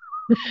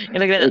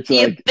looking at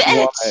you like, bitch.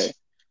 Why?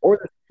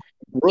 Or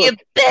you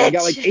bitch. I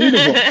got like 8 of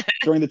them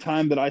during the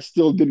time that I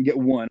still didn't get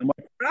one. I'm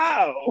like,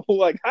 wow,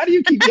 like, how do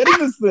you keep getting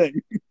this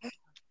thing?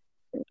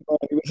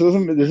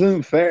 This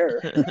isn't fair.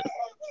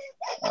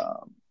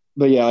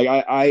 But yeah,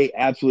 like I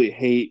absolutely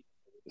hate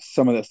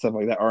some of that stuff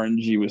like that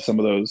RNG with some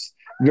of those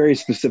very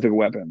specific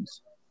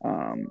weapons,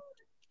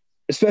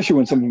 especially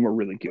when some of them are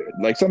really good.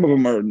 Like some of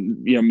them are,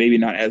 maybe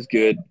not as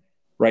good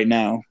right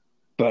now,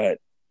 but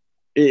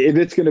if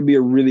it's going to be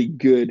a really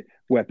good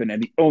weapon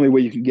and the only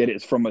way you can get it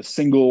is from a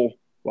single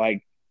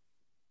raid,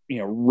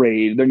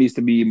 there needs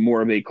to be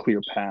more of a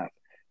clear path.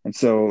 And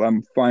so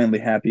I'm finally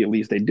happy at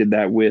least they did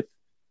that with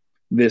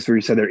this, where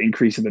you said they're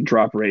increasing the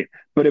drop rate,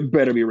 but it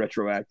better be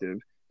retroactive.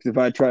 Because if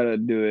I try to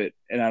do it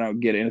and I don't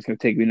get it, and it's going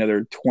to take me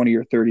another 20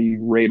 or 30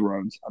 raid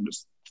runs, I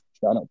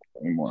don't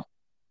care anymore.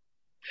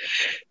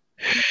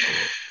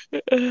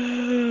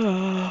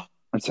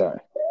 I'm sorry.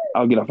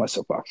 I'll get off my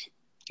soapbox.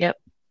 Yep.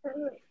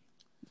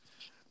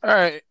 All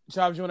right,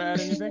 Chops, you want to add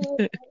anything?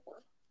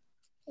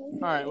 All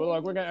right, well,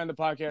 look, we're going to end the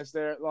podcast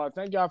there. Look,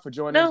 thank y'all for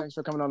joining. Thanks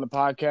for coming on the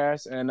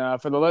podcast.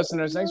 And for the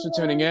listeners, thanks for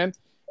tuning in.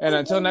 And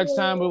until next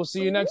time, we will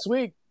see you next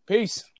week. Peace.